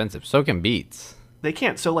really expensive. So can Beats. They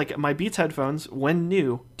can't. So like my Beats headphones, when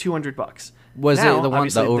new, $200. Was Now, it the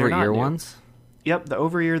obviously, they're not over-ear new. ones? Yep, the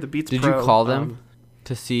over-ear, the Beats Did Pro. you call them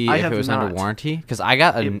to see I if have it was under not. warranty? Because I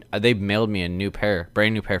got they mailed me a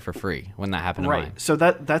brand new pair for free when that happened to Right. mine. So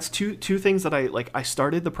that's two things that I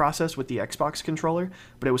started the process with the Xbox controller,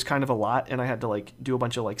 but it was kind of a lot, and I had to like do a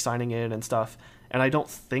bunch of like signing in and stuff. And I don't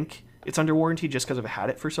think it's under warranty just because I've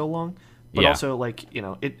had it for so long. But Yeah. also like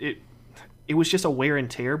it was just a wear and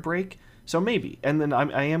tear break. So maybe. And then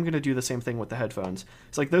I am going to do the same thing with the headphones.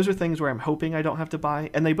 It's like those are things where I'm hoping I don't have to buy,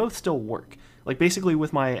 and they both still work. Like basically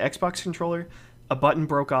with my Xbox controller, a button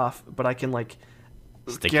broke off, but I can like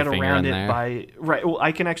Stick get your finger around in it there. by right. Well,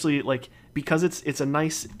 I can actually like, because it's an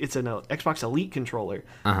Xbox Elite controller.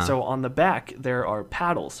 So on the back there are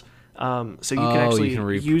paddles. So you can Oh, you actually can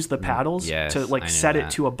use the paddles Yes, to I like knew set it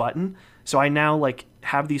that. to a button. So I now like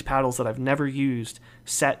have these paddles that I've never used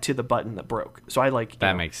set to the button that broke. So I like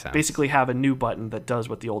That makes sense. basically have a new button that does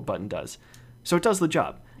what the old button does. So it does the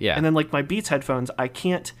job. Yeah. And then like my Beats headphones, I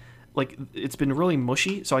can't like, it's been really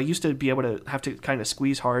mushy. So I used to be able to have to kind of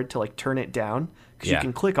squeeze hard to like turn it down, because Yeah. you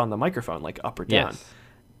can click on the microphone like up or down. Yes.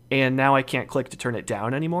 And now I can't click to turn it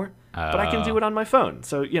down anymore, but I can do it on my phone.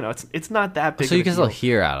 So it's not that big. So of you a can still deal.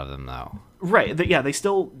 hear out of them though. Right. They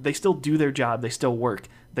still do their job. They still work.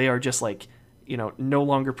 They are just like, no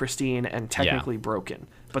longer pristine and technically broken.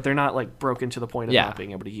 But they're not like broken to the point of Yeah. not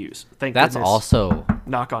being able to use. Thank That's goodness. also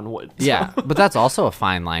Knock on wood. So- yeah, but that's also a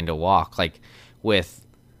fine line to walk. Like with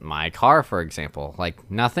my car, for example, like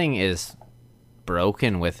nothing is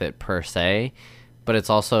broken with it per se, but it's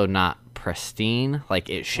also not pristine. Like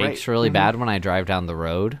it shakes Right. really bad when I drive down the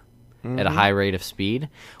road at a high rate of speed,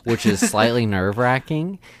 which is slightly nerve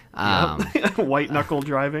wracking. White knuckle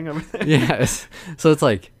driving. Yes. So it's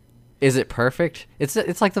like, is it perfect?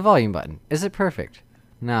 It's like the volume button. Is it perfect?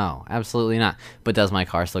 No, absolutely not. But does my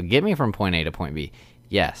car still get me from point A to point B?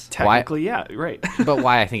 Yes. Technically, yeah, right. But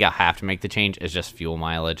why I think I'll have to make the change is just fuel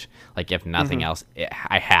mileage. Like if nothing else,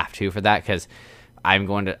 I have to for that, because I'm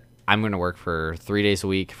going to work for 3 days a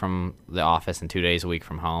week from the office and 2 days a week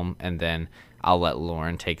from home, and then I'll let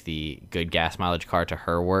Lauren take the good gas mileage car to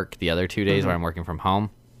her work the other 2 days where I'm working from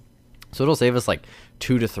home. So it'll save us like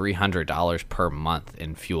 $200 to $300 per month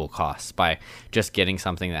in fuel costs by just getting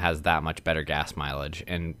something that has that much better gas mileage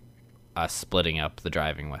and us splitting up the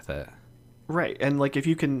driving with it. Right. And like if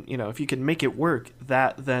you can make it work,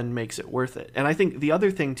 that then makes it worth it. And I think the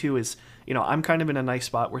other thing too is, I'm kind of in a nice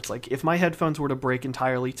spot where it's like if my headphones were to break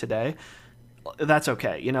entirely today, that's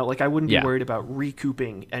okay. Like I wouldn't be worried about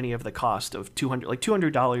recouping any of the cost of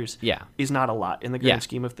 $200 is not a lot in the grand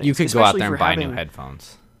scheme of things. You could go out there and buy new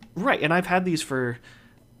headphones. Right. And I've had these for,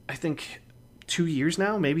 I think, 2 years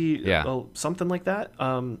now, maybe something like that.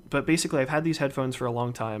 But basically I've had these headphones for a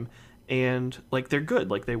long time. And like they're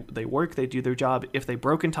good, like they work, they do their job. If they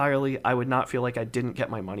broke entirely, I would not feel like I didn't get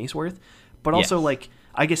my money's worth. But also like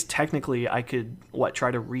I guess technically I could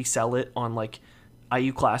try to resell it on like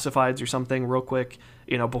IU Classifieds or something real quick,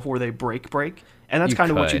 before they break. And that's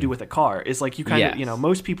kind of what you do with a car. Is like you kind of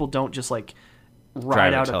most people don't just like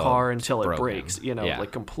ride out a car until it breaks,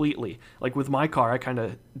 like completely. Like with my car, I kind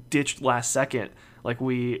of ditched last second. Like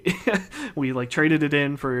we like traded it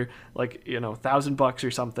in for like $1,000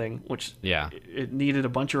 or something, which it needed a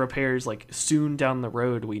bunch of repairs like soon down the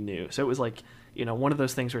road, we knew. So it was like one of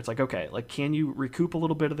those things where it's like, okay, like can you recoup a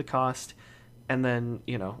little bit of the cost, and then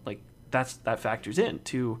like that factors in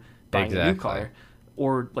to buying a new car.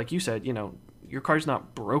 Or like you said, your car's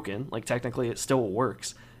not broken, like technically it still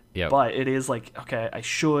works. But it is like, okay, I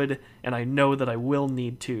should, and I know that I will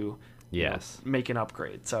need to make an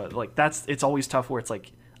upgrade. So like it's always tough where it's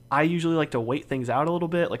like I usually like to wait things out a little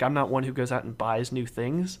bit. Like I'm not one who goes out and buys new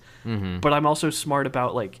things, but I'm also smart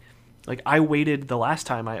about like I waited the last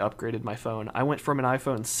time I upgraded my phone. I went from an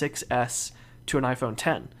iPhone 6S to an iPhone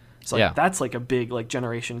 10. So like that's like a big like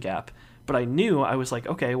generation gap. But I knew, I was like,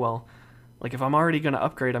 okay, well, like if I'm already going to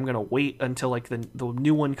upgrade, I'm going to wait until like the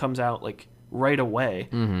new one comes out like right away,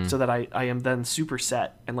 so that I am then super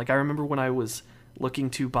set. And like I remember when I was looking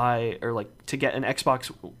to buy or like to get an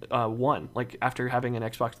Xbox One, like after having an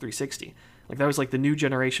Xbox 360, like that was like the new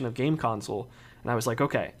generation of game console, and I was like,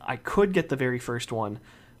 okay, I could get the very first one,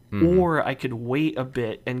 or I could wait a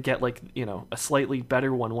bit and get like a slightly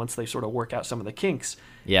better one once they sort of work out some of the kinks.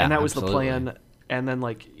 And that was the plan. And then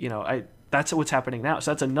like that's what's happening now.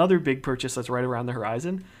 So that's another big purchase that's right around the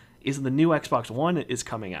horizon, is the new Xbox One is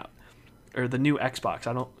coming out. Or the new Xbox.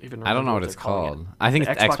 I don't know what it's called. I think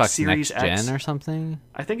it's Xbox Series Next X. Gen or something.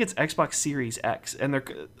 I think it's Xbox Series X, and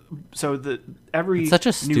every it's such a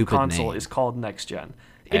new stupid console name. is called Next Gen.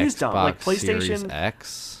 It Xbox is dumb. Like PlayStation Series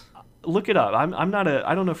X. Look it up.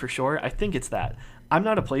 I don't know for sure. I think it's that. I'm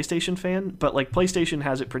not a PlayStation fan, but like PlayStation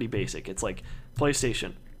has it pretty basic. It's like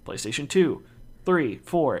PlayStation 2, 3,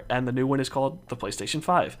 4, and the new one is called the PlayStation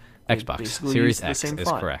 5. Xbox Series X is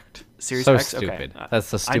font. correct. Series so X, stupid. Okay. That's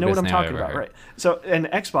the stupidest I know what I'm name talking I've ever about, heard. right? So, and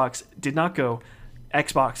Xbox did not go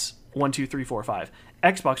Xbox 1, 2, 3, 4, 5.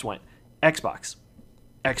 Xbox went Xbox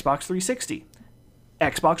 360,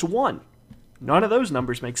 Xbox One. None of those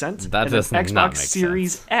numbers make sense. That and does then not Xbox make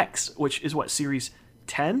Series sense. X, which is what, Series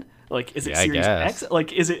 10? Like, is it I Series guess. X?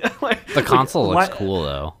 Like, is it like The console like, looks cool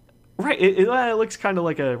though. Right, it looks kind of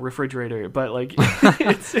like a refrigerator, but like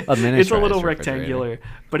it's a little miniaturized rectangular,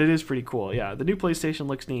 but it is pretty cool. Yeah, the new PlayStation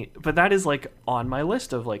looks neat, but that is like on my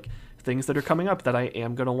list of like things that are coming up that I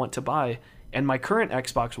am gonna want to buy. And my current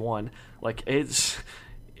Xbox One, like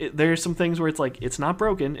there's some things where it's like it's not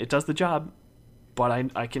broken, it does the job, but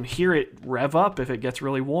I can hear it rev up if it gets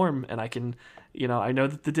really warm, and I can, I know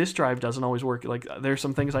that the disk drive doesn't always work. Like there's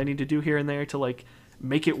some things I need to do here and there to like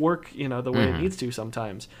make it work, the way it needs to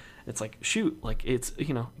sometimes. It's like, shoot, like it's,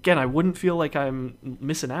 again, I wouldn't feel like I'm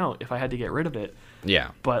missing out if I had to get rid of it.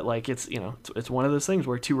 Yeah. But like, it's, it's one of those things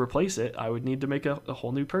where to replace it, I would need to make a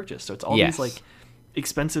whole new purchase. So it's all these like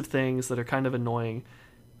expensive things that are kind of annoying,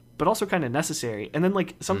 but also kind of necessary. And then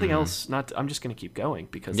like something else, I'm just going to keep going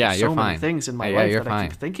because there's so many things in my life that I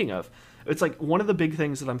keep thinking of. It's like one of the big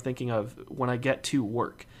things that I'm thinking of when I get to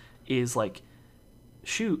work is like,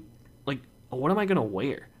 shoot, like, what am I going to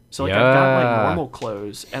wear? So like I've got my normal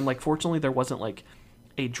clothes, and like fortunately there wasn't like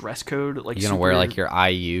a dress code. Like You gonna wear like your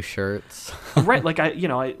IU shirts? right? Like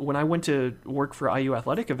when I went to work for IU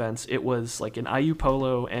athletic events, it was like an IU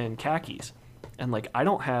polo and khakis, and like I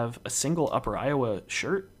don't have a single Upper Iowa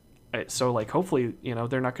shirt, so like hopefully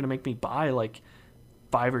they're not gonna make me buy like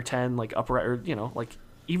 5 or 10 like upper or like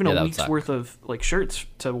even a week's worth of like shirts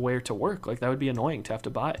to wear to work. Like that would be annoying to have to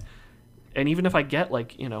buy. And even if I get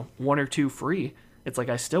like 1 or 2 free, it's like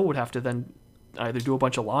I still would have to then either do a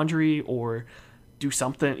bunch of laundry or do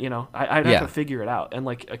something. I'd have to figure it out and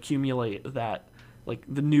like accumulate that like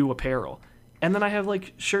the new apparel. And then I have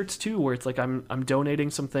like shirts too, where it's like I'm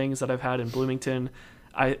donating some things that I've had in Bloomington.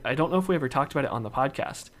 I don't know if we ever talked about it on the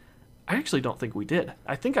podcast. I actually don't think we did.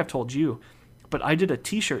 I think I've told you, but I did a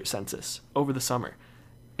t-shirt census over the summer,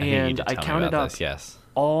 and I counted up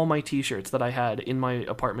all my t-shirts that I had in my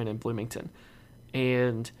apartment in Bloomington.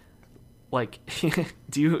 And like,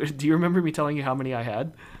 do you remember me telling you how many I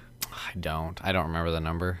had? I don't remember the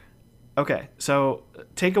number. Okay, so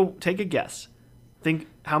take a guess. Think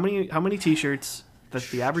how many t-shirts that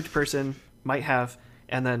the average person might have,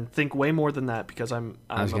 and then think way more than that because I'm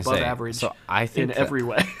above average. So I think in every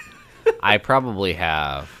way. I probably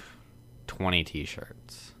have 20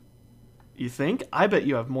 t-shirts. You think? I bet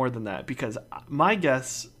you have more than that, because my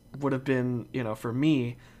guess would have been, for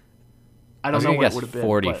me, I don't know what it would have been.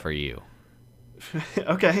 40 for you.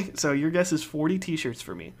 Okay, so your guess is 40 t-shirts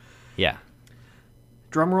for me. Yeah.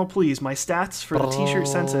 Drum roll, please. My stats for the t-shirt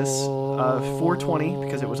census, 420,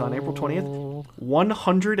 because it was on April 20th,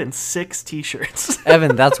 106 t-shirts.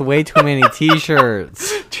 Evan, that's way too many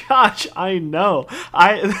t-shirts. Josh, I know.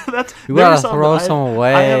 You gotta throw some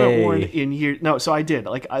away. I haven't worn in years. No, so I did.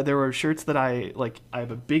 Like, there were shirts that I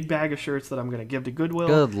have a big bag of shirts that I'm gonna give to Goodwill.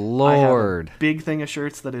 Good Lord. I have a big thing of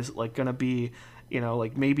shirts that is like gonna be,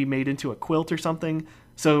 like maybe made into a quilt or something.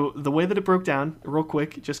 So the way that it broke down, real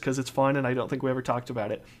quick, just because it's fun and I don't think we ever talked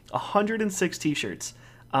about it, 106 t-shirts.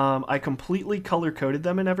 I completely color-coded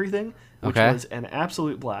them and everything, which was an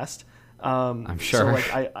absolute blast. I'm sure. So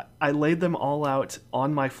like I laid them all out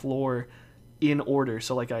on my floor in order.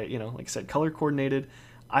 So like like I said, color coordinated.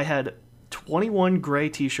 I had 21 gray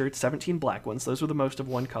t-shirts, 17 black ones. Those were the most of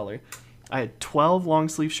one color. I had 12 long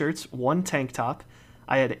sleeve shirts, 1 tank top.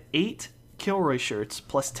 I had 8 Kilroy shirts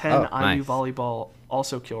plus 10 IU volleyball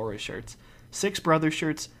also Kilroy shirts, 6 Brothers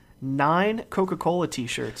shirts, 9 Coca-Cola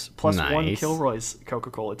t-shirts plus 1 Kilroy's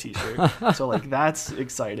Coca-Cola t-shirt. So like that's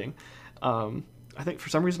exciting. I think for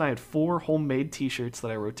some reason I had 4 homemade t-shirts that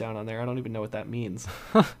I wrote down on there. I don't even know what that means.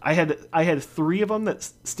 I had 3 of them that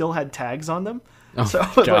still had tags on them. So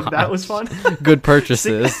like, that was fun. Good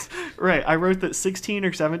purchases. Right. I wrote that 16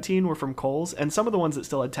 or 17 were from Kohl's, and some of the ones that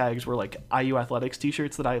still had tags were like IU Athletics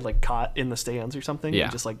t-shirts that I like caught in the stands or something. Yeah.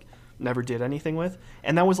 And just like never did anything with.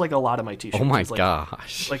 And that was like a lot of my t-shirts. Oh my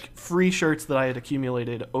gosh. Like free shirts that I had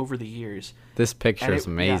accumulated over the years. This picture is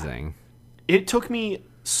amazing. Yeah. It took me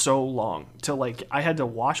so long to like, I had to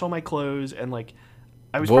wash all my clothes and like,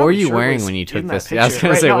 what were you wearing when you took this picture? I was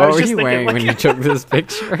going to say, what were you wearing when you took this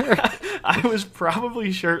picture? I was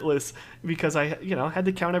probably shirtless because I, had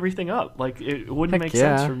to count everything up. Like, it wouldn't make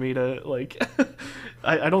sense for me to, like,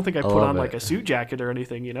 I don't think I put on, like, a suit jacket or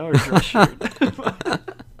anything, or a dress shirt.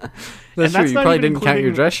 That's true. You probably didn't count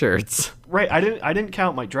your dress shirts. Right. I didn't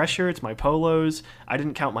count my dress shirts, my polos. I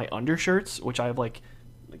didn't count my undershirts, which I have, like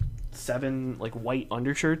 7, like, white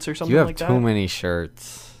undershirts or something like that. You have too many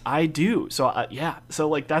shirts. I do. So, So,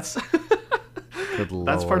 like, that's...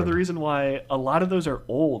 That's part of the reason why a lot of those are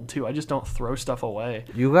old, too. I just don't throw stuff away.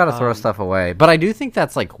 You got to throw stuff away. But I do think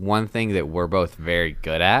that's, like, one thing that we're both very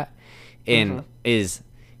good at is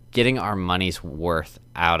getting our money's worth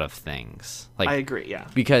out of things. Like, I agree, yeah.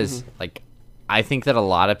 Because, like, I think that I know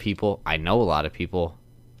a lot of people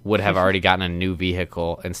would have already gotten a new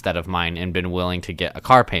vehicle instead of mine and been willing to get a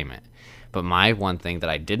car payment. But my one thing that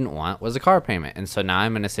I didn't want was a car payment. And so now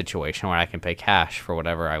I'm in a situation where I can pay cash for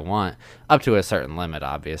whatever I want, up to a certain limit,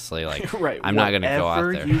 obviously. Like, right, I'm not going to go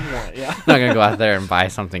out there. You want, yeah. I'm not going to go out there and buy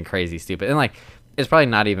something crazy stupid. And, like, it's probably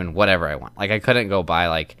not even whatever I want. Like, I couldn't go buy,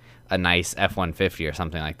 like, a nice F-150 or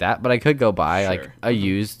something like that. But I could go buy, like, a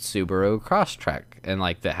used Subaru Crosstrek. And,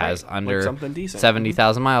 like, that has under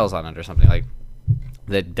 70,000 miles on it or something. Like,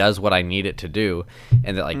 that does what I need it to do,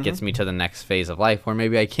 and that like gets me to the next phase of life where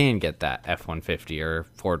maybe I can get that F-150 or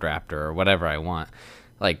Ford Raptor or whatever I want.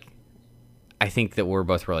 Like, I think that we're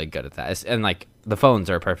both really good at that. And like the phones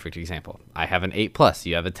are a perfect example. I have an 8 Plus,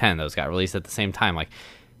 you have a 10. Those got released at the same time. Like,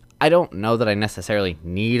 I don't know that I necessarily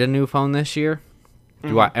need a new phone this year.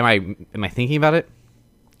 Am I thinking about it?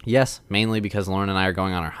 Yes, mainly because Lauren and I are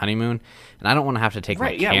going on our honeymoon, and I don't want to have to take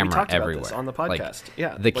Right? my Yeah, we camera talked everywhere. about this on the Like, podcast.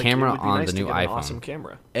 Yeah, the like, camera it would be on nice the to new get iPhone. an awesome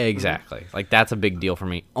camera. Exactly. Like that's a big deal for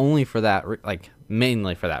me. Only for that, like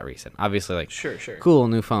mainly for that reason. Obviously, like Sure. cool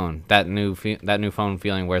new phone. That new phone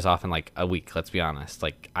feeling wears off in like a week. Let's be honest.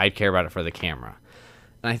 Like I care about it for the camera,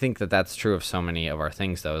 and I think that that's true of so many of our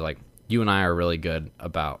things. Though, like you and I are really good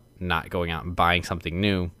about not going out and buying something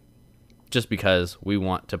new, just because we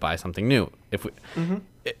want to buy something new. If we,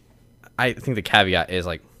 I think the caveat is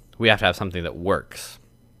like we have to have something that works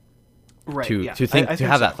Right. to yeah. to think I to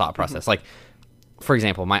have so. that thought process. Like for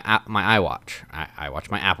example, my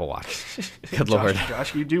iWatch, my Apple Watch. Good lord.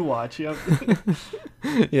 Josh, you do watch. Yep.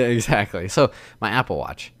 Yeah, exactly. So my Apple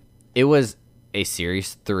Watch, it was a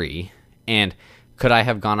Series 3, and could I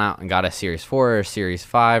have gone out and got a Series 4 or Series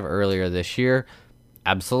 5 earlier this year?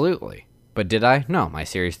 Absolutely. But did I? No, my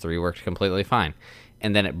Series 3 worked completely fine.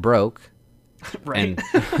 And then it broke, Right.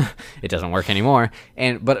 and it doesn't work anymore.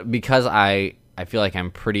 But because I feel like I'm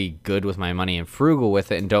pretty good with my money and frugal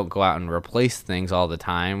with it and don't go out and replace things all the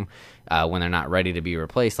time when they're not ready to be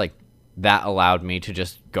replaced, like that allowed me to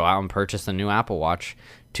just go out and purchase a new Apple Watch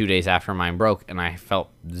 2 days after mine broke, and I felt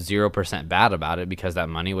 0% bad about it because that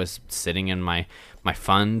money was sitting in my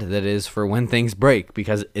fund that is for when things break,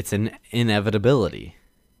 because it's an inevitability.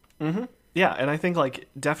 Yeah, and I think like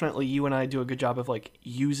definitely you and I do a good job of like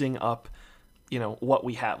using up, what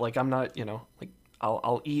we have. Like I'm not, like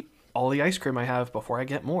I'll eat all the ice cream I have before I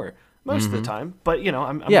get more most of the time. But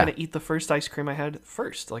I'm Yeah. gonna eat the first ice cream I had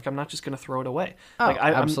first. Like I'm not just gonna throw it away. Oh, Like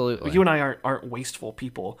absolutely. You and I aren't wasteful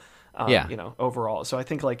people. Yeah. Overall. So I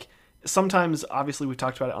think like sometimes, obviously we've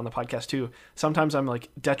talked about it on the podcast too. Sometimes I'm like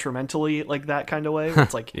detrimentally like that kind of way. Where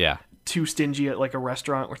it's like Yeah. too stingy at like a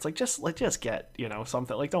restaurant where it's like just get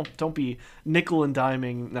something. Like don't be nickel and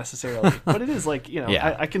diming necessarily. But it is like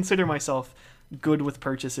Yeah. I consider myself good with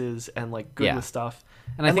purchases and like good Yeah. with stuff.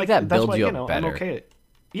 And I think like, that that's builds why, you up I'm better okay.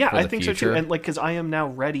 Yeah, for I the think so future. too. And like because I am now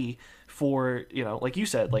ready for like you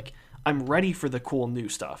said, like I'm ready for the cool new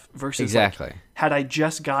stuff versus Exactly. like, had I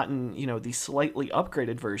just gotten the slightly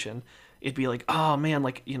upgraded version, it'd be like, oh man,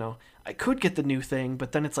 like I could get the new thing,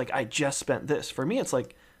 but then it's like I just spent this. For me, it's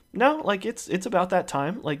like no, like it's about that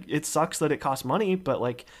time. Like it sucks that it costs money, but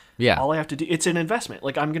like Yeah. all I have to do, it's an investment.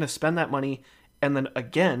 Like I'm gonna spend that money and then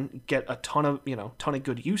again get a ton of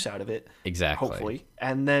good use out of it. Exactly. Hopefully,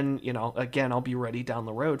 and then again I'll be ready down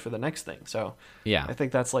the road for the next thing. So Yeah. I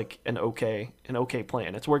think that's like an okay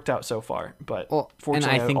plan. It's worked out so far, but Well, and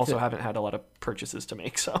fortunately I I think also that- haven't had a lot of purchases to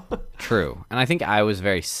make. So True. And I think I was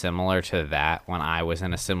very similar to that when I was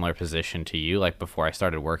in a similar position to you, like before I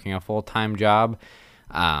started working a full-time job.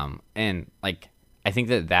 And like, I think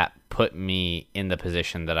that put me in the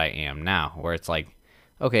position that I am now, where it's like,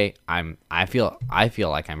 okay, I feel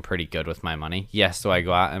like I'm pretty good with my money. Yes, do I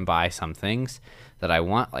go out and buy some things that I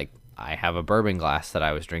want? Like I have a bourbon glass that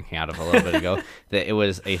I was drinking out of a little bit ago. That it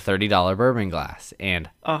was a $30 bourbon glass, and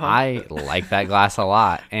I like that glass a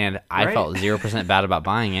lot, and I Right. felt 0% bad about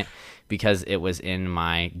buying it because it was in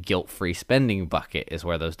my guilt-free spending bucket is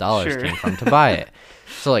where those dollars Sure. came from to buy it.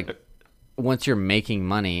 So like once you're making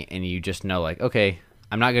money and you just know like, okay,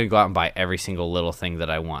 I'm not going to go out and buy every single little thing that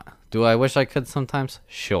I want. Do I wish I could sometimes?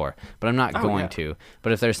 Sure. But I'm not going yeah. to.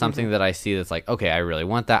 But if there's something that I see that's like, okay, I really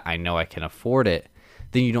want that, I know I can afford it,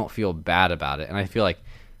 then you don't feel bad about it. And I feel like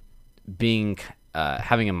being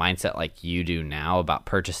having a mindset like you do now about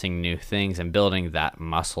purchasing new things and building that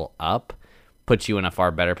muscle up puts you in a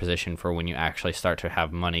far better position for when you actually start to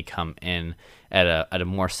have money come in at a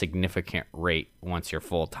more significant rate once you're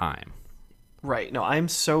full time. Right. No, I'm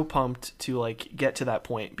so pumped to like get to that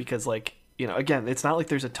point because like, again, it's not like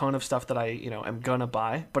there's a ton of stuff that I, am gonna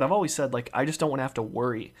buy, but I've always said like I just don't want to have to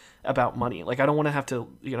worry about money. Like I don't want to have to,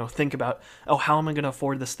 think about, oh, how am I going to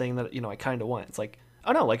afford this thing that, I kind of want. It's like,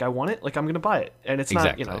 oh no, like I want it, like I'm going to buy it. And it's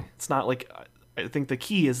Exactly. not, it's not like I think the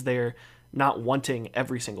key is there not wanting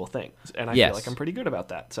every single thing. And I Yes. feel like I'm pretty good about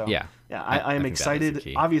that. So Yeah. I am I think that is the excited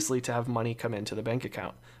key. obviously to have money come into the bank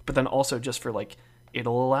account, but then also just for like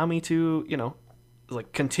it'll allow me to,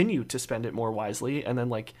 like continue to spend it more wisely. And then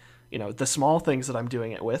like, the small things that I'm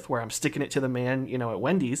doing it with where I'm sticking it to the man, at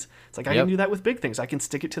Wendy's, it's like I Yep. can do that with big things. I can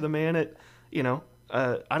stick it to the man at,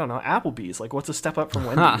 I don't know, Applebee's. Like what's a step up from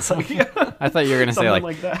Wendy's? Like, I thought you were going to say Something like,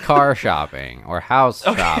 like that. car shopping or house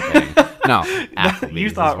shopping. No, Applebee's you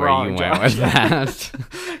thought is where wrong, you Josh. went with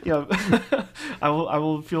that. I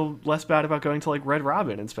will feel less bad about going to like Red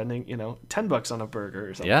Robin and spending, $10 on a burger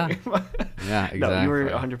or something. Yeah. Yeah, exactly. No, you were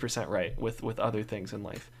 100% right with other things in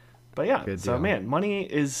life. But yeah, Good so deal. man, money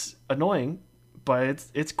is annoying, but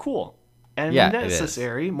it's cool. and Yeah, it is.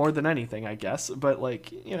 necessary more than anything, I guess. But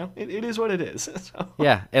like, it is what it is. So.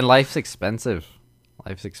 Yeah, and life's expensive.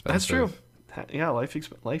 Life's expensive. That's true. Yeah, life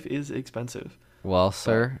is expensive. Well,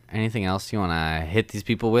 sir, anything else you want to hit these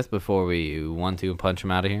people with before we want to punch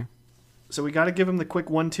them out of here? So we got to give them the quick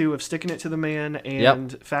 1-2 of sticking it to the man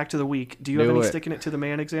and fact of the week. Do you have any sticking it to the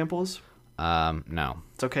man examples? No.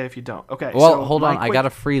 It's okay if you don't. Okay. Well, so hold on. I got a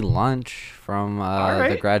free lunch from right.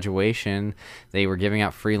 the graduation. They were giving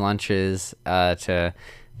out free lunches to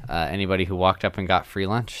anybody who walked up and got free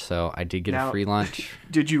lunch. So I did get a free lunch.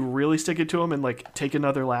 Did you really stick it to him and like take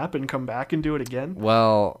another lap and come back and do it again?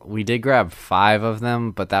 Well, we did grab 5 of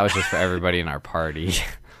them, but that was just for everybody in our party.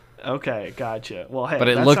 Okay, gotcha. Well, hey, but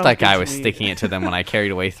it that looked sounds like good I to was me. sticking it to them when I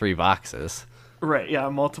carried away 3 boxes. Right, yeah,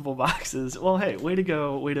 multiple boxes. Well, hey, way to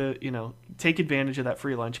go. Way to, take advantage of that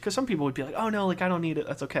free lunch. Because some people would be like, oh, no, like, I don't need it.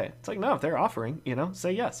 That's okay. It's like, no, if they're offering,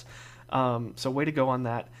 say yes. So way to go on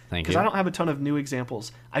that. Thank you. Because I don't have a ton of new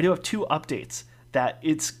examples. I do have 2 updates that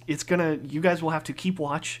it's going to, you guys will have to keep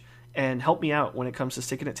watch and help me out when it comes to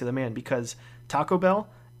sticking it to the man. Because Taco Bell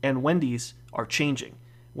and Wendy's are changing.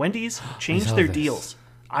 Wendy's changed their deals.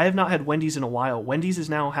 I have not had Wendy's in a while. Wendy's is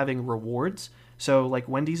now having rewards. So, like,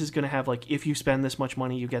 Wendy's is going to have, like, if you spend this much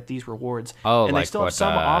money, you get these rewards. Oh, and like they still what have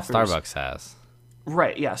some offers. Starbucks has.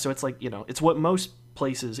 Right, yeah. So it's like, it's what most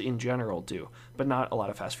places in general do, but not a lot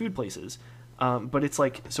of fast food places. But it's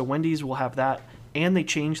like, so Wendy's will have that, and they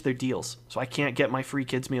changed their deals. So I can't get my free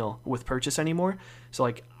kids meal with purchase anymore. So,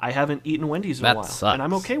 like, I haven't eaten Wendy's in a while. Sucks. And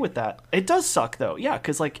I'm okay with that. It does suck, though. Yeah,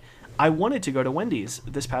 because, like, I wanted to go to Wendy's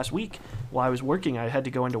this past week while I was working. I had to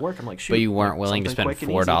go into work. I'm like, shoot. But you weren't willing to spend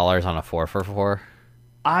 $4 on a 4 for $4?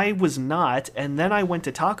 I was not, and then I went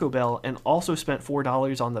to Taco Bell and also spent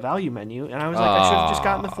 $4 on the value menu, and I was like, I should have just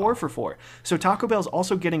gotten the 4 for $4. So Taco Bell's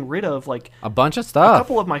also getting rid of like a bunch of stuff, a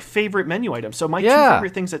couple of my favorite menu items. So my 2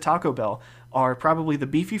 favorite things at Taco Bell are probably the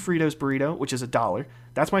beefy Fritos burrito, which is $1.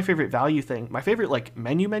 That's my favorite value thing. My favorite like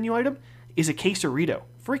menu item is a quesarito.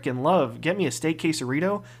 Freaking love. Get me a steak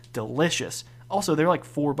quesarito. Delicious. Also, they're like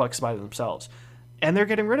 $4 by themselves, and they're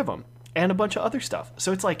getting rid of them and a bunch of other stuff.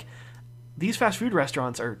 So it's like, these fast food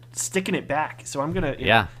restaurants are sticking it back. So I'm going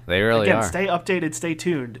to, they really again, are. Stay updated, stay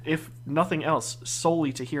tuned, if nothing else,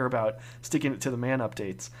 solely to hear about sticking it to the man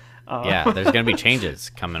updates. There's going to be changes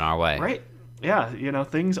coming our way. Right. Yeah,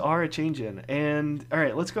 things are a-changing. And, all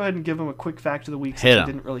right, let's go ahead and give them a quick fact of the week Hit since 'em. I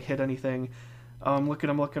didn't really hit anything. I'm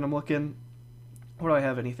looking. What do I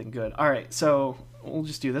have anything good? All right, so we'll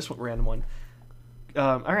just do this random one.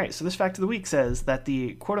 All right, so this fact of the week says that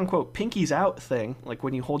the quote-unquote pinkies out thing, like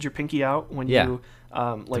when you hold your pinky out when you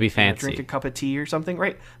to be fancy. drink a cup of tea or something,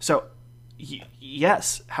 right? So,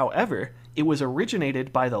 yes, however, it was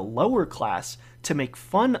originated by the lower class to make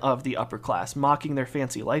fun of the upper class, mocking their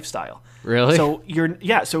fancy lifestyle. Really? So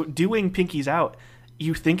so doing pinkies out,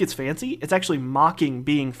 you think it's fancy, it's actually mocking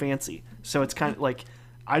being fancy. So it's kind of like,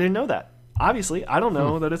 I didn't know that. Obviously, I don't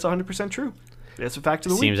know that it's 100% true. It's a fact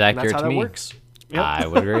of the week. Seems accurate That's how to me. That works. Yep. I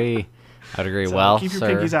would agree. So well, keep your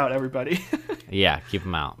sir. pinkies out, everybody. Yeah, keep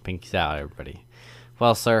them out. Pinkies out, everybody.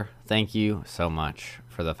 Well, sir, thank you so much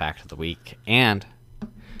for the fact of the week and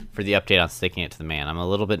for the update on sticking it to the man. I'm a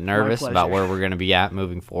little bit nervous about where we're going to be at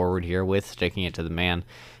moving forward here with sticking it to the man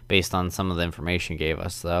based on some of the information you gave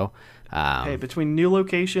us, though. Hey, between new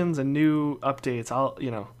locations and new updates,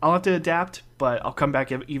 I'll have to adapt, but I'll come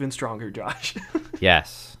back even stronger, Josh.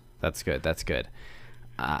 Yes, that's good. That's good.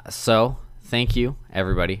 So thank you,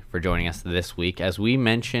 everybody, for joining us this week. As we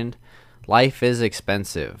mentioned, life is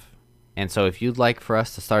expensive. And so if you'd like for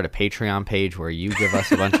us to start a Patreon page where you give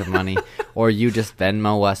us a bunch of money or you just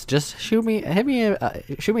Venmo us, just shoot me an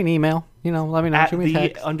email. Let me know. At shoot me a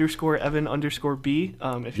text. _Evan_B.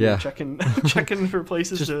 If you're checking for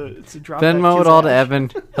places to drop Venmo that it all to cash.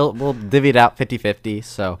 Evan. We'll divvy it out 50-50.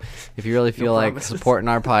 So if you really feel like promises. supporting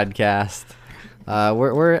our podcast,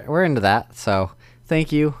 we're into that. So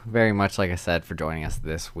thank you very much, like I said, for joining us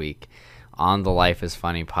this week on the Life is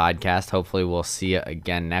Funny podcast. Hopefully we'll see you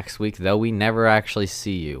again next week, though we never actually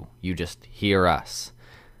see you. You just hear us.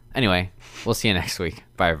 Anyway, we'll see you next week.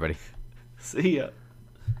 Bye, everybody. See ya.